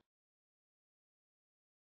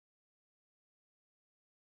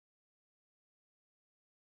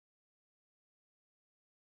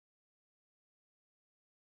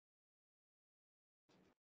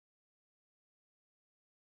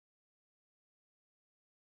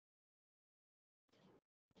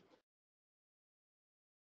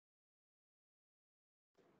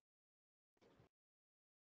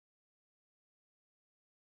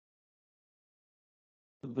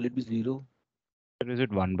 Will it be 0? Or is it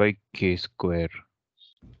 1 by k square?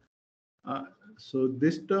 So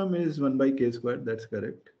this term is 1 by k squared, that's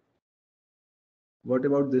correct. What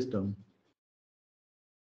about this term?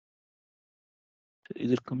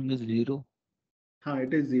 Is it coming as 0?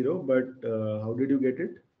 It is 0, but how did you get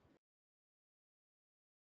it?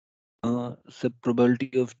 So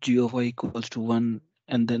probability of g of I equals to 1,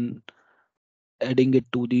 and then adding it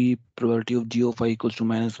to the probability of g of I equals to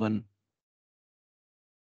 -1.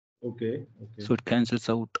 Okay. So it cancels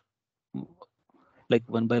out, mm, like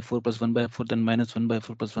 1/4 plus 1/4, then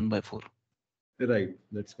 -1/4 plus 1/4. Right,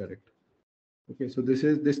 that's correct. Okay, so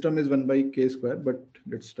this term is 1 by k square, but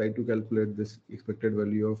let's try to calculate this expected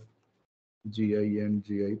value of gi and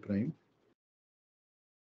gi prime.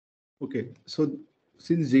 Okay, so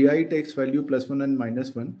since gi takes value +1 and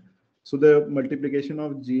 -1, so the multiplication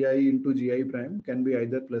of gi into gi prime can be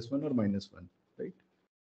either +1 or -1, right?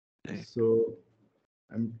 Right. So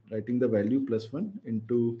I'm writing the value +1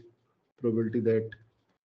 into probability that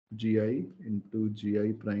gi into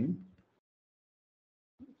gi prime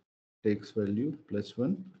takes value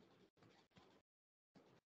 +1,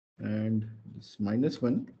 and this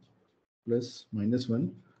 -1 plus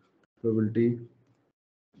 -1 probability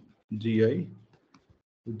gi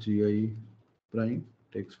to gi prime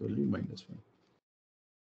takes value -1,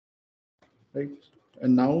 right?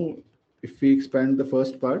 And now if we expand the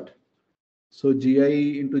first part, so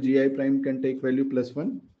gi into gi prime can take value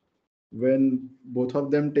 +1 when both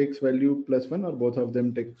of them takes value +1 or both of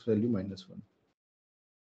them takes value -1,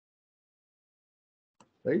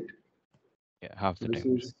 right? Yeah, half So the this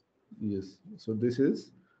times. is, yes, so this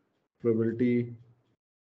is probability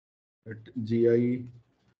that gi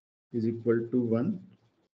is equal to 1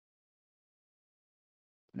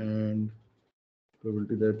 and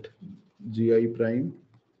probability that gi prime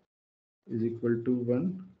is equal to 1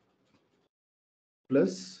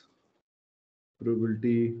 plus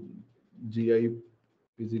probability gi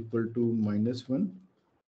is equal to -1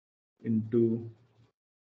 into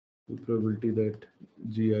the probability that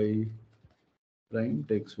gi prime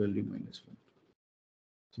takes value -1.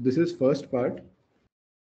 So this is first part,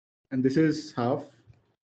 and this is half,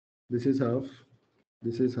 this is half,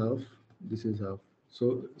 this is half, this is half.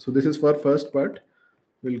 So this is for first part.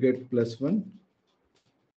 We'll get +1,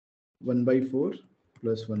 1/4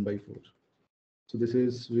 plus 1/4. So this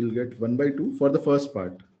is, we'll get 1/2 for the first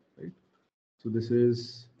part, right? So this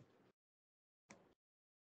is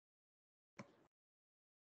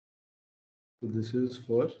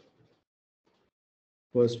for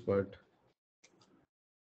first part,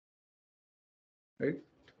 right?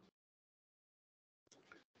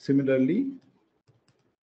 Similarly,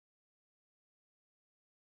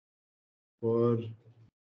 for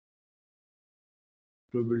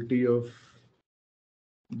probability of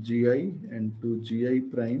gi and to gi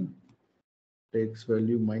prime takes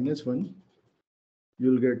value -1,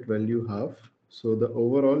 you'll get value half. So the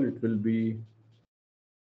overall, it will be,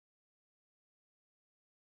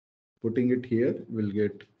 putting it here, we'll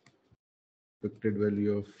get expected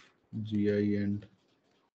value of gi and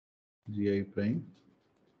gi prime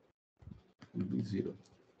will be 0,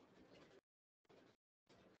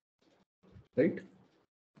 right?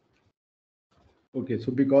 Okay,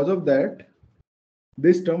 so because of that,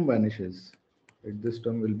 this term vanishes, right? This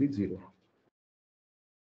term will be 0.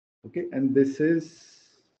 Okay, and this is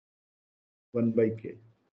 1 by k,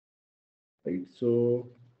 right? So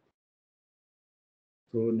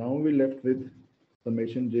now we left with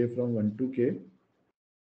summation j from 1 to k.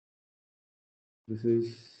 This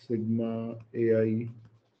is sigma ai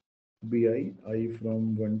bi I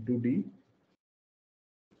from 1 to d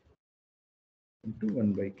into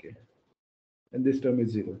 1 by k, and this term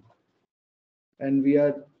is 0. And we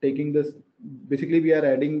are taking this, basically we are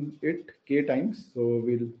adding it k times, so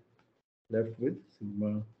we'll left with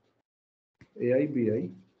sigma ai bi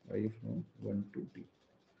I from 1 to d,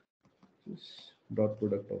 this dot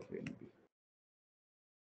product of a and b,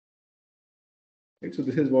 right? So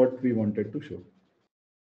this is what we wanted to show.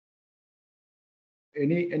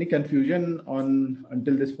 Any confusion on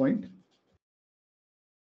until this point?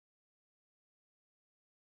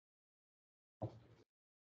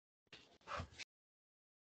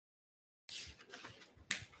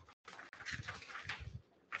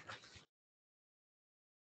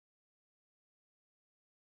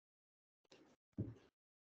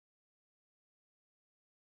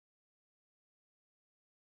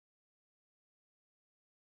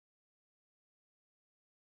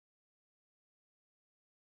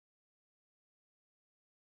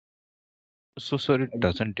 So, sir, it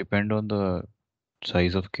doesn't depend on the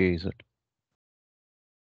size of K, is it?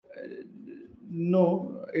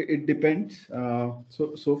 No, it depends.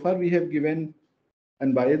 So far we have given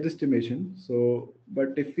unbiased estimation. So,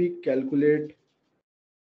 but if we calculate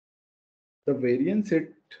the variance,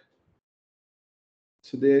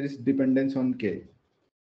 so there is dependence on k.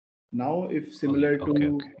 Now, if Oh, yeah. similar Okay,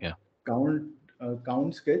 to okay. Yeah. count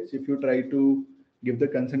count sketch, if you try to give the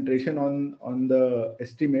concentration on the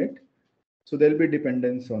estimate, so there'll be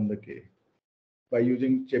dependence on the k by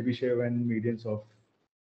using Chebyshev and medians of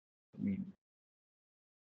mean.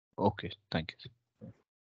 Okay, thank you.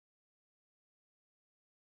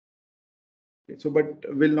 Okay, so, but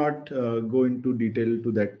we'll not go into detail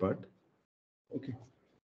to that part. Okay,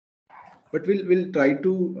 but we'll try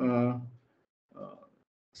to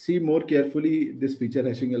see more carefully this feature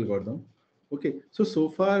hashing algorithm. Okay, so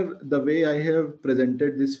far the way I have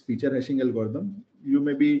presented this feature hashing algorithm, you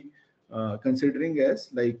may be considering as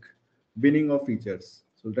like binning of features,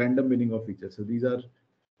 so random binning of features. So these are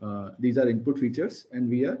input features, and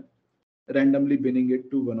we are randomly binning it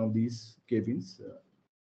to one of these k-bins.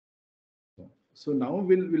 So now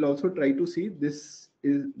we'll also try to see this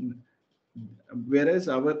is, whereas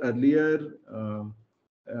our earlier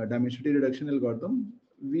dimensionality reduction algorithm,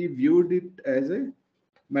 we viewed it as a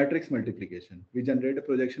matrix multiplication. We generate a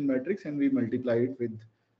projection matrix and we multiply it with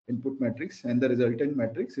input matrix, and the resultant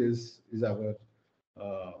matrix is our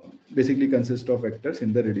basically consists of vectors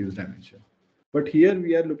in the reduced dimension. But here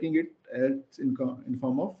we are looking at it in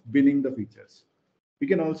form of binning the features. We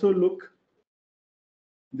can also look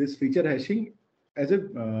this feature hashing as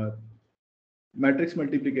a matrix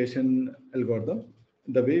multiplication algorithm,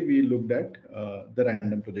 the way we looked at the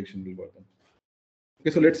random projection algorithm.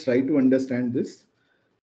 Okay, so let's try to understand this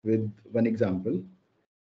with one example.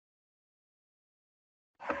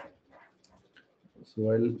 So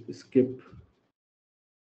I'll skip.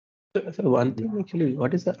 So one thing actually,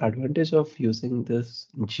 what is the advantage of using this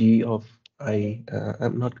G of I?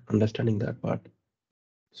 I'm not understanding that part.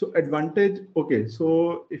 So advantage, okay,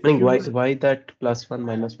 so if I mean, you why that +1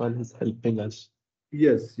 -1 is helping us?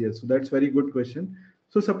 yes, so that's very good question.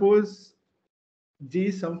 So suppose G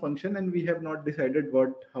is some function and we have not decided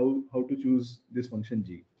how to choose this function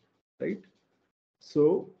G, right?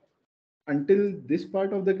 So until this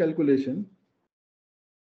part of the calculation,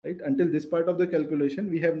 right? Until this part of the calculation,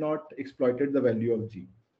 we have not exploited the value of G,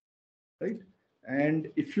 right?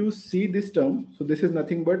 And if you see this term, so this is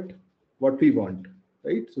nothing but what we want,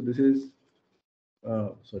 right? So this is,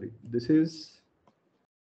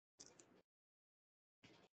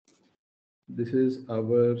 this is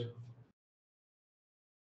our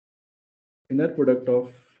inner product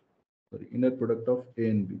of, A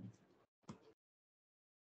and B.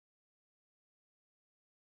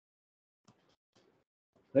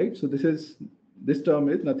 Right, so this term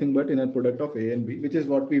is nothing but inner product of A and B, which is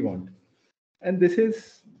what we want. And this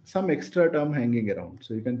is some extra term hanging around.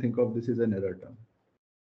 So you can think of this as an error term,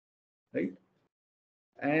 right?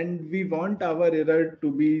 And we want our error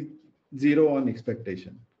to be 0 on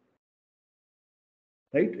expectation,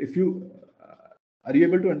 right? If you are you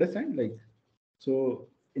able to understand? Like, so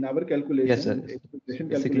in our calculation, Yes, sir. expectation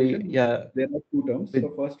Basically, calculation, yeah. there are two terms. With- So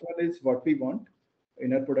first one is what we want,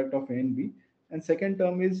 inner product of A and B, and second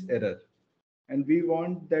term is error, and we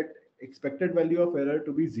want that expected value of error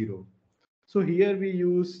to be 0. So here we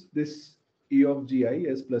use this E of Gi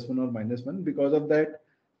as +1 or -1. Because of that,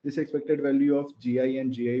 this expected value of Gi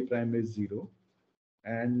and Gi prime is 0.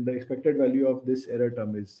 And the expected value of this error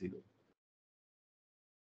term is 0.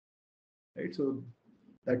 Right. So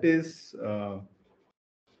that is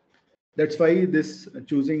that's why this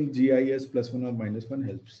choosing Gi as +1 or -1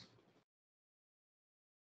 helps.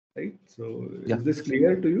 Right. So Yeah. is this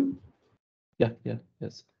clear to you?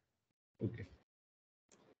 Yes. Okay.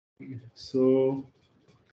 So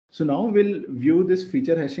now we'll view this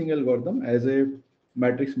feature hashing algorithm as a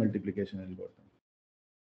matrix multiplication algorithm.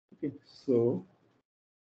 Okay, so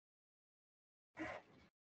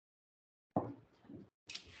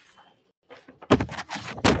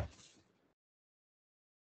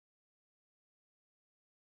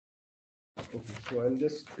I'll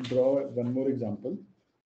just draw one more example.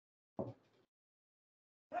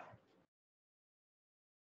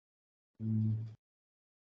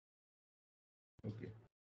 Okay.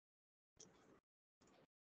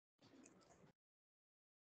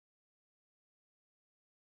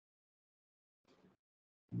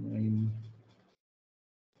 Nine,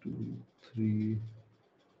 2, 3.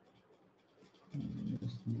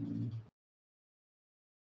 -9.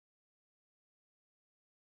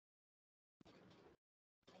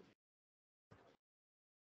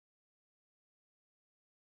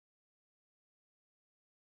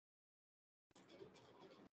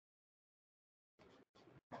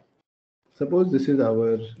 Suppose this is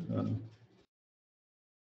our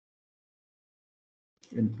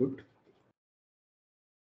input.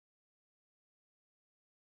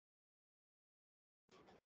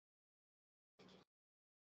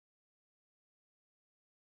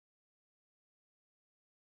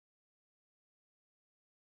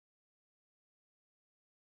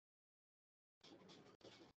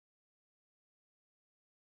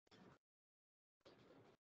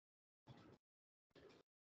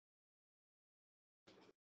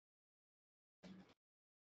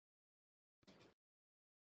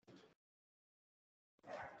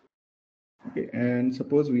 Okay, and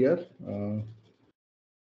suppose we are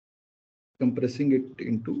compressing it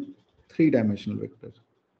into 3-dimensional vector.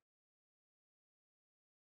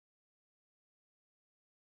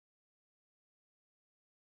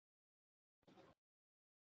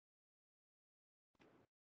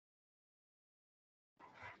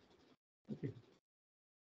 Okay.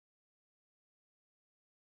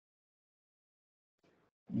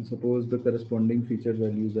 And suppose the corresponding feature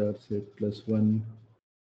values are say +1,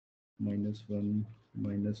 -1,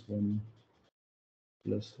 -1,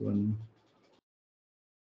 +1,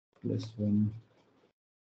 +1, -1,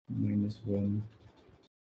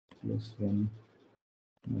 +1,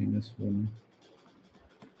 -1,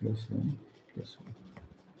 +1, +1.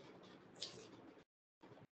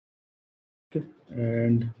 Okay,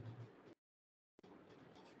 and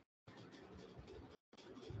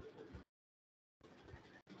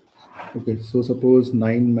okay, so suppose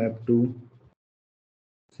 9 map to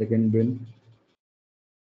second bin,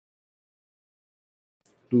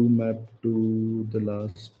 2 map to the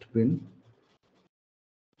last bin,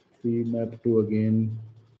 3 map to again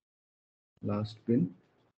last bin,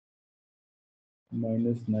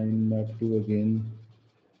 -9 map to again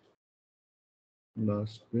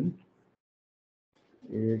last bin,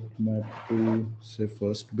 8 map to say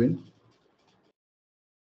first bin,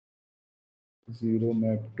 0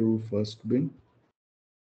 map to first bin,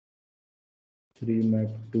 3 map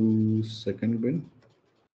to second bin,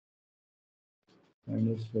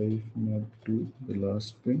 -5 map to the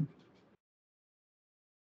last bin,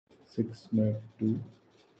 6 map to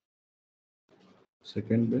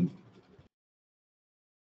second bin,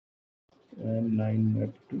 and 9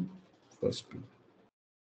 map to first bin.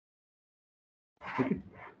 Okay.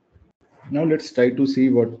 Now let's try to see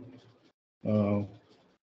what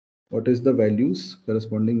is the values,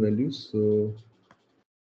 corresponding values. So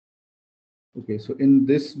okay, so in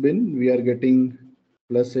this bin we are getting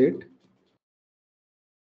 +8,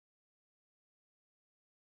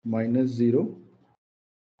 -0,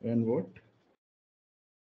 and what?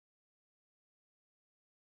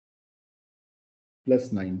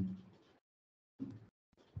 +9.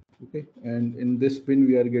 Okay, and in this bin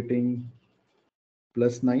we are getting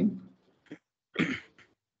 +9,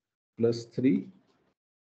 +3,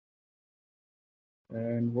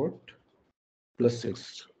 and what?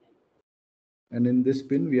 +6. And in this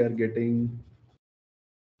bin we are getting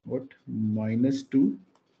what? -2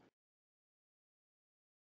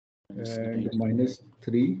 and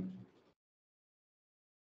 -3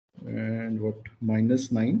 and what?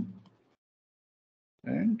 -9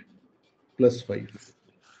 and +5.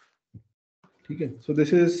 Okay, so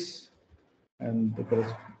this is and the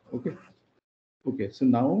correct. Okay, okay. So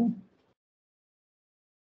now,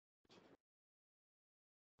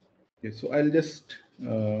 okay. So I'll just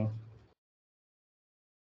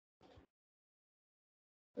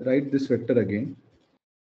write this vector again.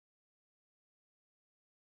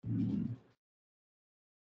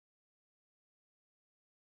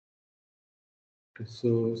 Okay,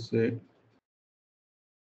 so say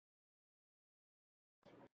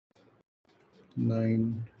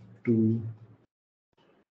 9, 2,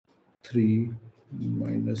 3,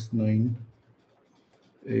 -9,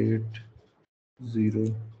 8,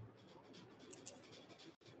 0,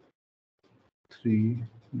 3,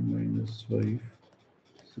 -5,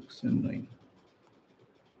 6, and 9.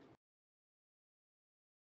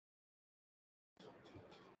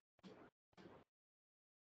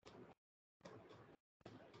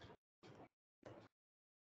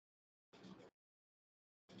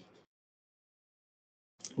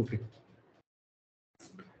 Okay.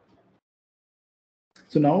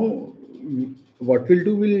 So now what we'll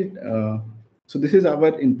do, so this is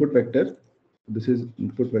our input vector. This is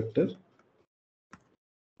input vector.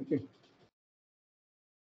 Okay.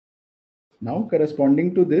 Now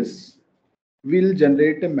corresponding to this, we'll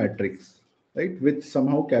generate a matrix, right, which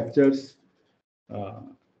somehow captures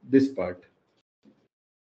this part.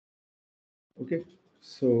 Okay.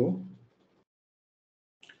 So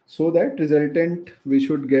that resultant we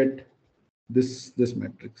should get this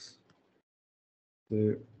matrix.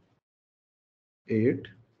 So 8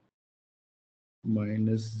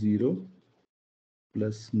 -0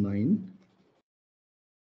 +9.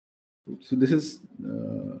 So this is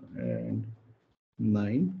and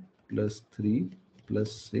 9 +3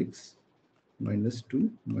 +6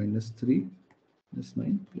 -2 -3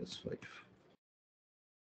 -9 +5.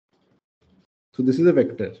 So this is a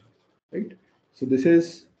vector, right? So this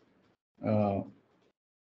is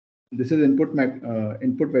input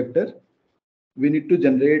vector. We need to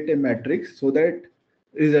generate a matrix so that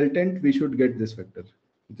resultant we should get this vector,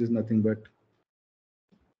 which is nothing but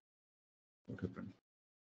what happened.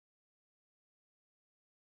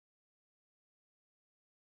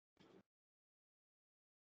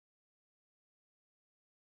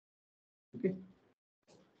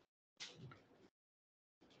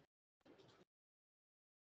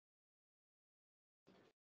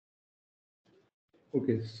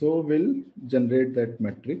 Okay, so we'll generate that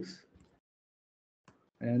matrix,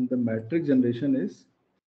 and the matrix generation is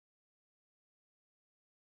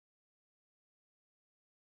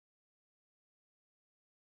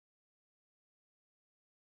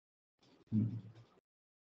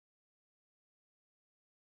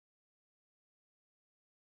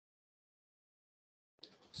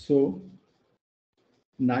so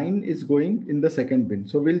 9 is going in the second bin.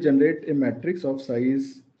 So we'll generate a matrix of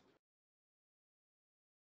size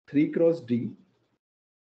 3 cross D.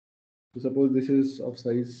 So suppose this is of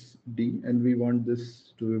size D and we want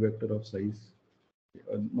this to be a vector of size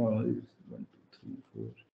no, it's 1, 2, 3, 4,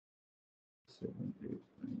 7, 8,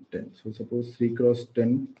 9, 10. So suppose 3 cross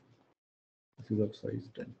 10, this is of size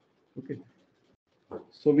 10. Okay.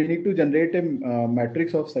 So we need to generate a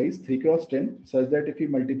matrix of size 3 cross 10 such that if we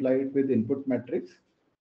multiply it with input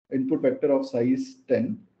vector of size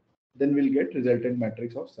 10, then we'll get resultant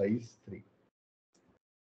matrix of size 3.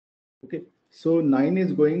 Okay, so 9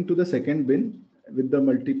 is going to the second bin with the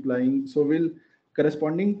multiplying. So we'll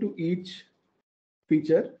corresponding to each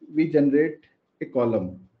feature, we generate a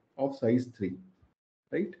column of size 3,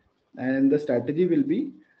 right? And the strategy will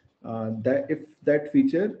be that if that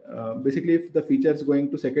feature, basically if the feature is going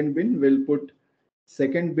to second bin, we'll put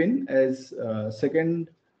second bin as second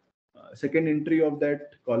entry of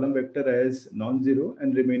that column vector as non-zero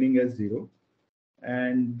and remaining as 0.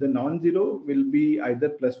 And the non-zero will be either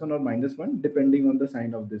 +1 or -1 depending on the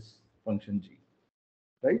sign of this function g,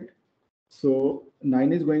 right? So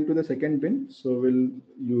 9 is going to the second bin, so we'll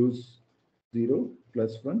use 0,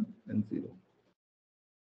 +1 and 0.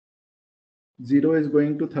 0 is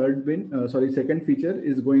going to third bin, second feature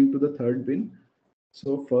is going to the third bin.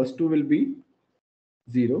 So first two will be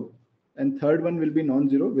 0 and third one will be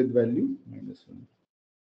non-zero with value -1.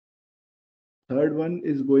 Third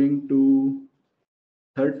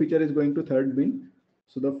feature is going to third bin.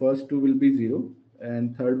 So the first two will be 0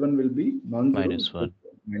 and third one will be non-zero -1.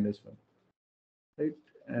 -1, right?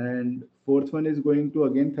 And fourth one is going to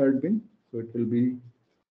again third bin. So it will be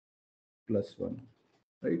 +1,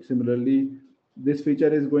 right? Similarly, this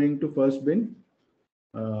feature is going to first bin.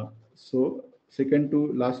 So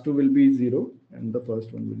last two will be 0 and the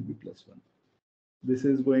first one will be +1. This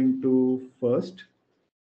is going to first.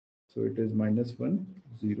 So it is -1,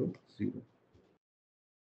 0, 0.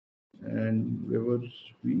 And where were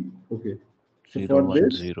we? Okay. So 0, for 1,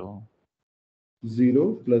 this, 0.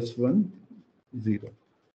 0 +1, 0.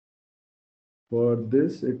 For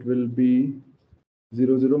this, it will be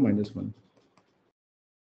 0, 0, -1.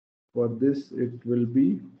 For this, it will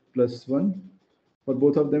be +1. For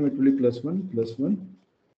both of them, it will be +1, +1,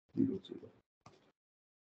 0, 0.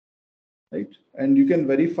 Right? And you can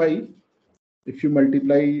verify if you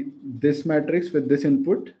multiply this matrix with this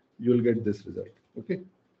input, you'll get this result. Okay.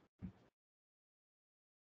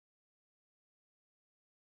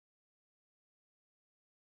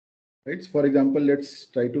 Right. So for example, let's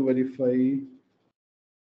try to verify,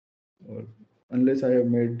 or unless I have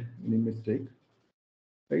made any mistake,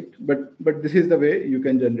 right? But this is the way you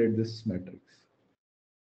can generate this matrix.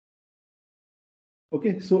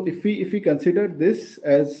 Okay. So if we consider this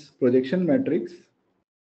as projection matrix,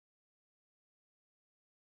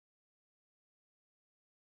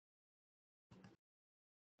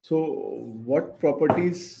 so what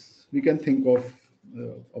properties we can think of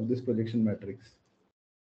this projection matrix?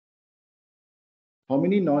 How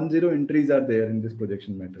many non-zero entries are there in this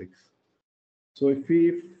projection matrix? So if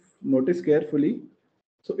we notice carefully,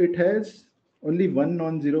 so it has only one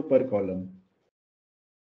non-zero per column,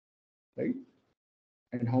 right?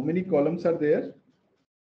 And how many columns are there?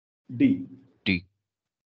 D. D.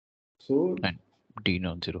 So And D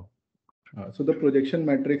non-zero. So the projection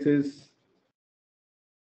matrix is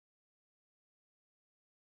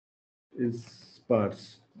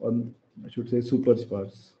sparse, or I should say super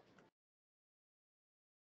sparse.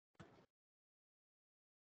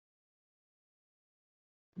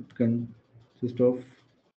 It consists of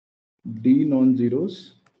D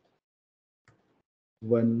non-zeros,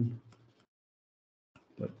 1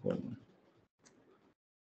 per column.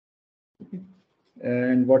 Okay.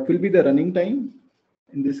 And what will be the running time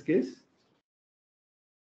in this case?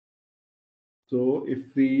 So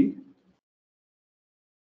if we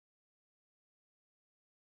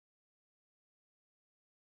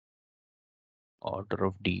Order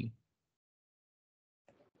of D.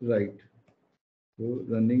 right, so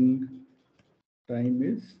running time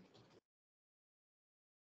is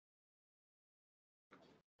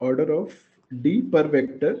order of D per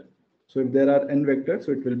vector. So if there are n vectors,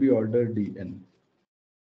 so it will be order Dn,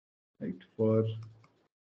 right, for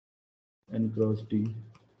n cross D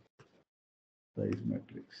size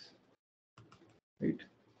matrix. right?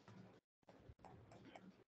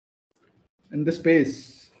 And the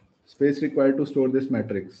space required to store this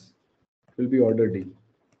matrix will be order D,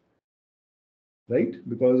 right?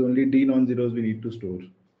 Because only D non-zeros we need to store,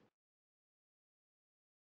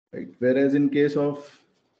 right? Whereas in case of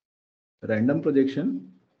random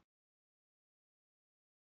projection,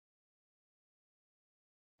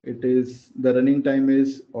 it is the running time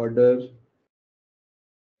is order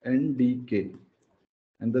NDK,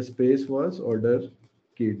 and the space was order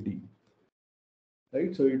KD,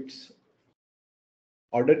 right? So it's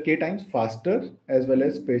order K times faster as well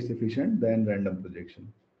as space efficient than random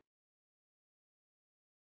projection,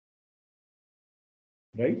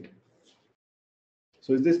 right?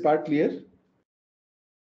 So is this part clear?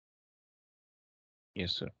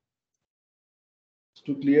 Yes, sir. It's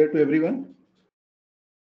too clear to everyone?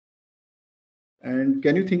 And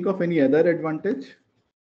can you think of any other advantage?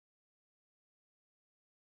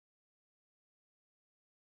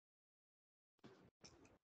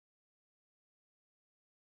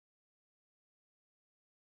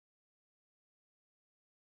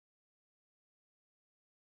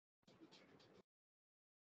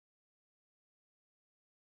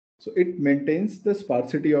 So it maintains the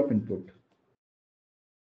sparsity of input.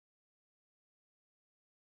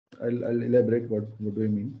 I'll elaborate what do I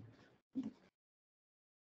mean.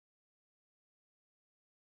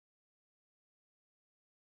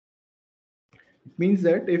 It means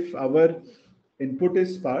that if our input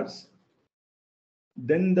is sparse,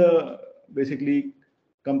 then the basically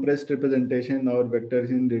compressed representation or vectors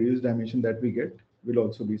in reduced dimension that we get will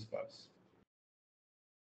also be sparse.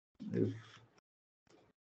 If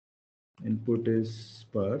input is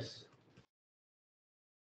sparse,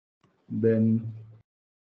 then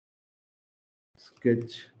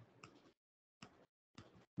sketch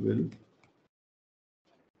will.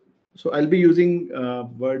 So I'll be using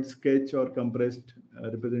word sketch or compressed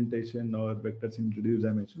representation or vectors in reduced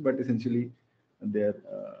dimension, but essentially their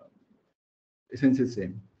essence is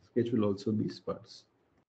same. Sketch will also be sparse.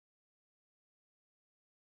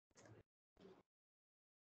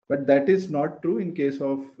 But that is not true in case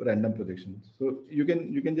of random projections. So you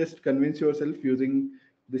can just convince yourself using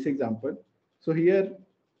this example. So here,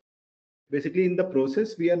 basically in the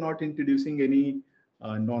process, we are not introducing any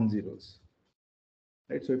non-zeros,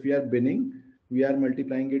 right? So if we are binning, we are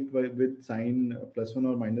multiplying it with sign +1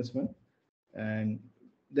 or -1, and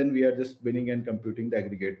then we are just binning and computing the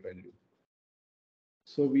aggregate value.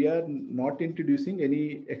 So we are not introducing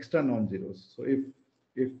any extra non-zeros. So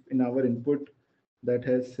if in our input that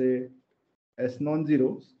has say S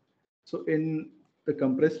non-zeros, so in the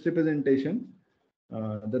compressed representation,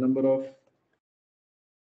 the number of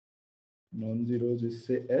non-zeros is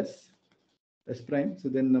say S prime. So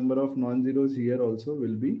then number of non-zeros here also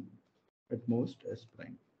will be at most S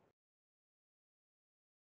prime.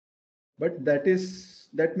 But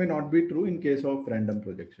that may not be true in case of random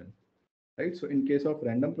projection, right? So in case of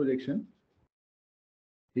random projection,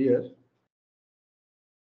 here,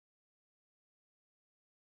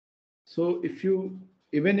 so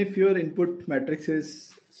even if your input matrix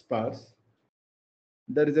is sparse,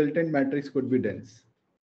 the resultant matrix could be dense,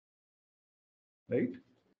 right?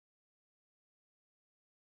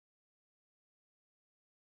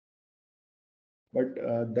 But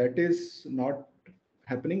that is not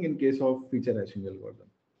happening in case of feature hashing algorithm.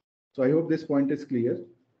 So I hope this point is clear.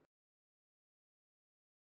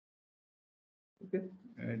 Okay,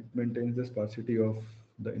 and it maintains the sparsity of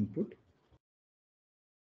the input.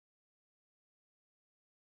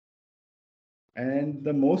 And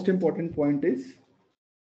the most important point is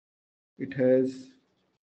it has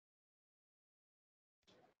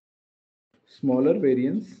smaller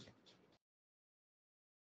variance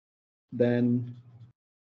than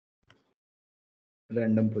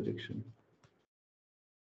random projection.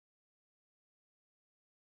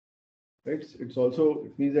 Right?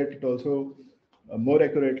 It means that it also more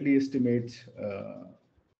accurately estimates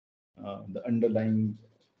the underlying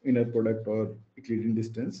inner product or Euclidean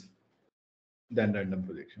distance than random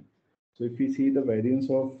projection. So if we see the variance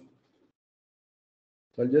of,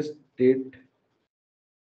 so I'll just state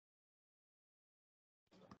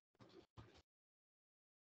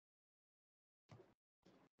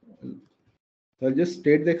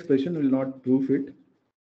the expression, will not prove it.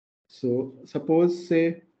 So suppose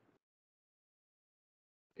say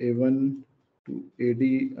A1 to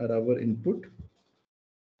AD are our input.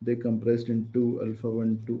 They compressed into alpha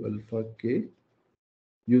 1 to alpha k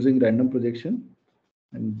using random projection,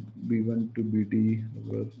 and B1 to BD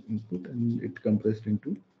our input, and it compressed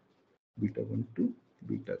into beta 1 to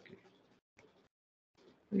beta k.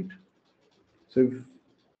 Right. So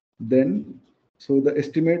then So the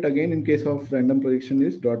estimate again in case of random projection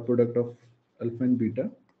is dot product of alpha and beta.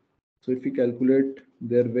 So if we calculate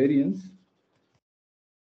their variance,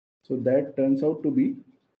 so that turns out to be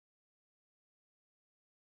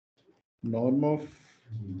norm of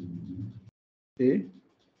A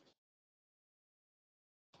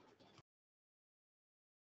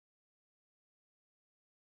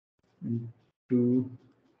into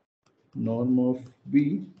norm of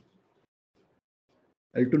B,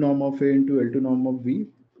 L2 norm of A into L2 norm of B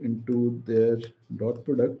into their dot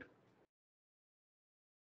product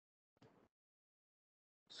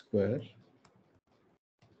square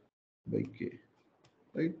by K,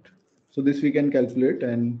 right? So this we can calculate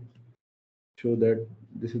and show that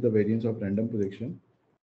this is the variance of random projection.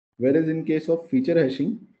 Whereas in case of feature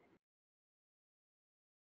hashing,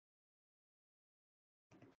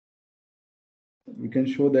 we can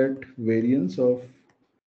show that variance of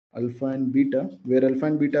alpha and beta, where alpha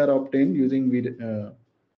and beta are obtained using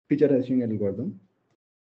feature hashing algorithm.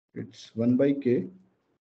 It's 1 by K.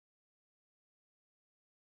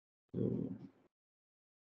 So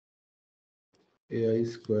AI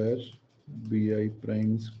square BI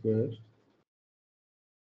prime square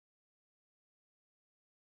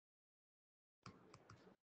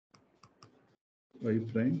Y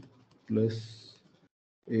prime plus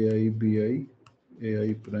AI BI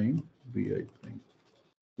AI prime BI prime,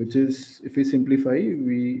 which is, if we simplify,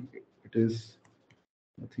 it is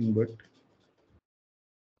nothing but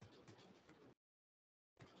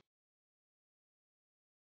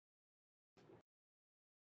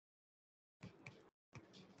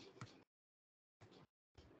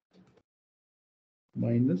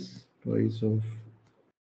minus twice of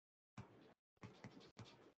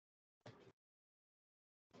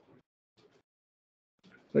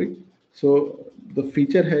right. So the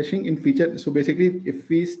feature hashing in feature, so basically if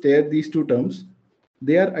we stare these two terms,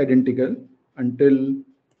 they are identical until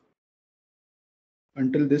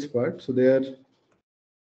this part. So they are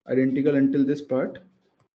identical until this part.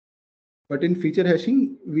 But in feature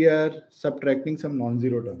hashing, we are subtracting some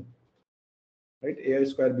non-zero term, right? AI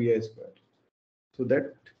square BI square. So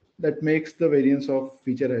that makes the variance of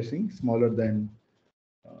feature hashing smaller than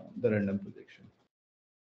the random projection.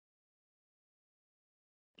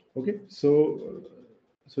 Okay, so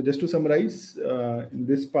just to summarize, in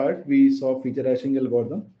this part we saw feature hashing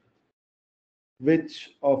algorithm,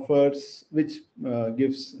 which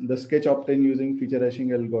gives the sketch obtained using feature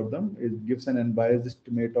hashing algorithm. It gives an unbiased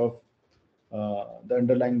estimate of the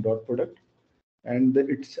underlying dot product, and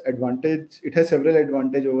it has several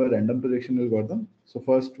advantage over random projection algorithm. So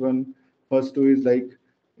first two is like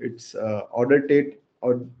it's order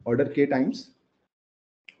k times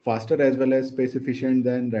faster as well as space efficient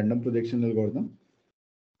than random projection algorithm,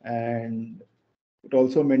 and it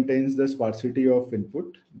also maintains the sparsity of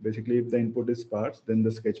input. Basically, if the input is sparse, then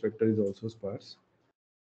the sketch vector is also sparse,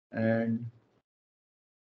 and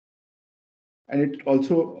it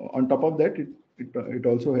also, on top of that, it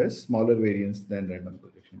also has smaller variance than random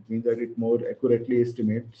projection. It means that it more accurately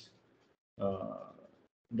estimates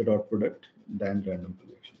the dot product than random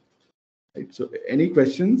projection. Right. So, any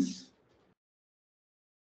questions?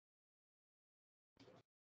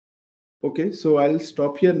 Okay, so I'll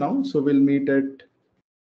stop here now. So we'll meet at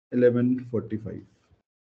 11:45.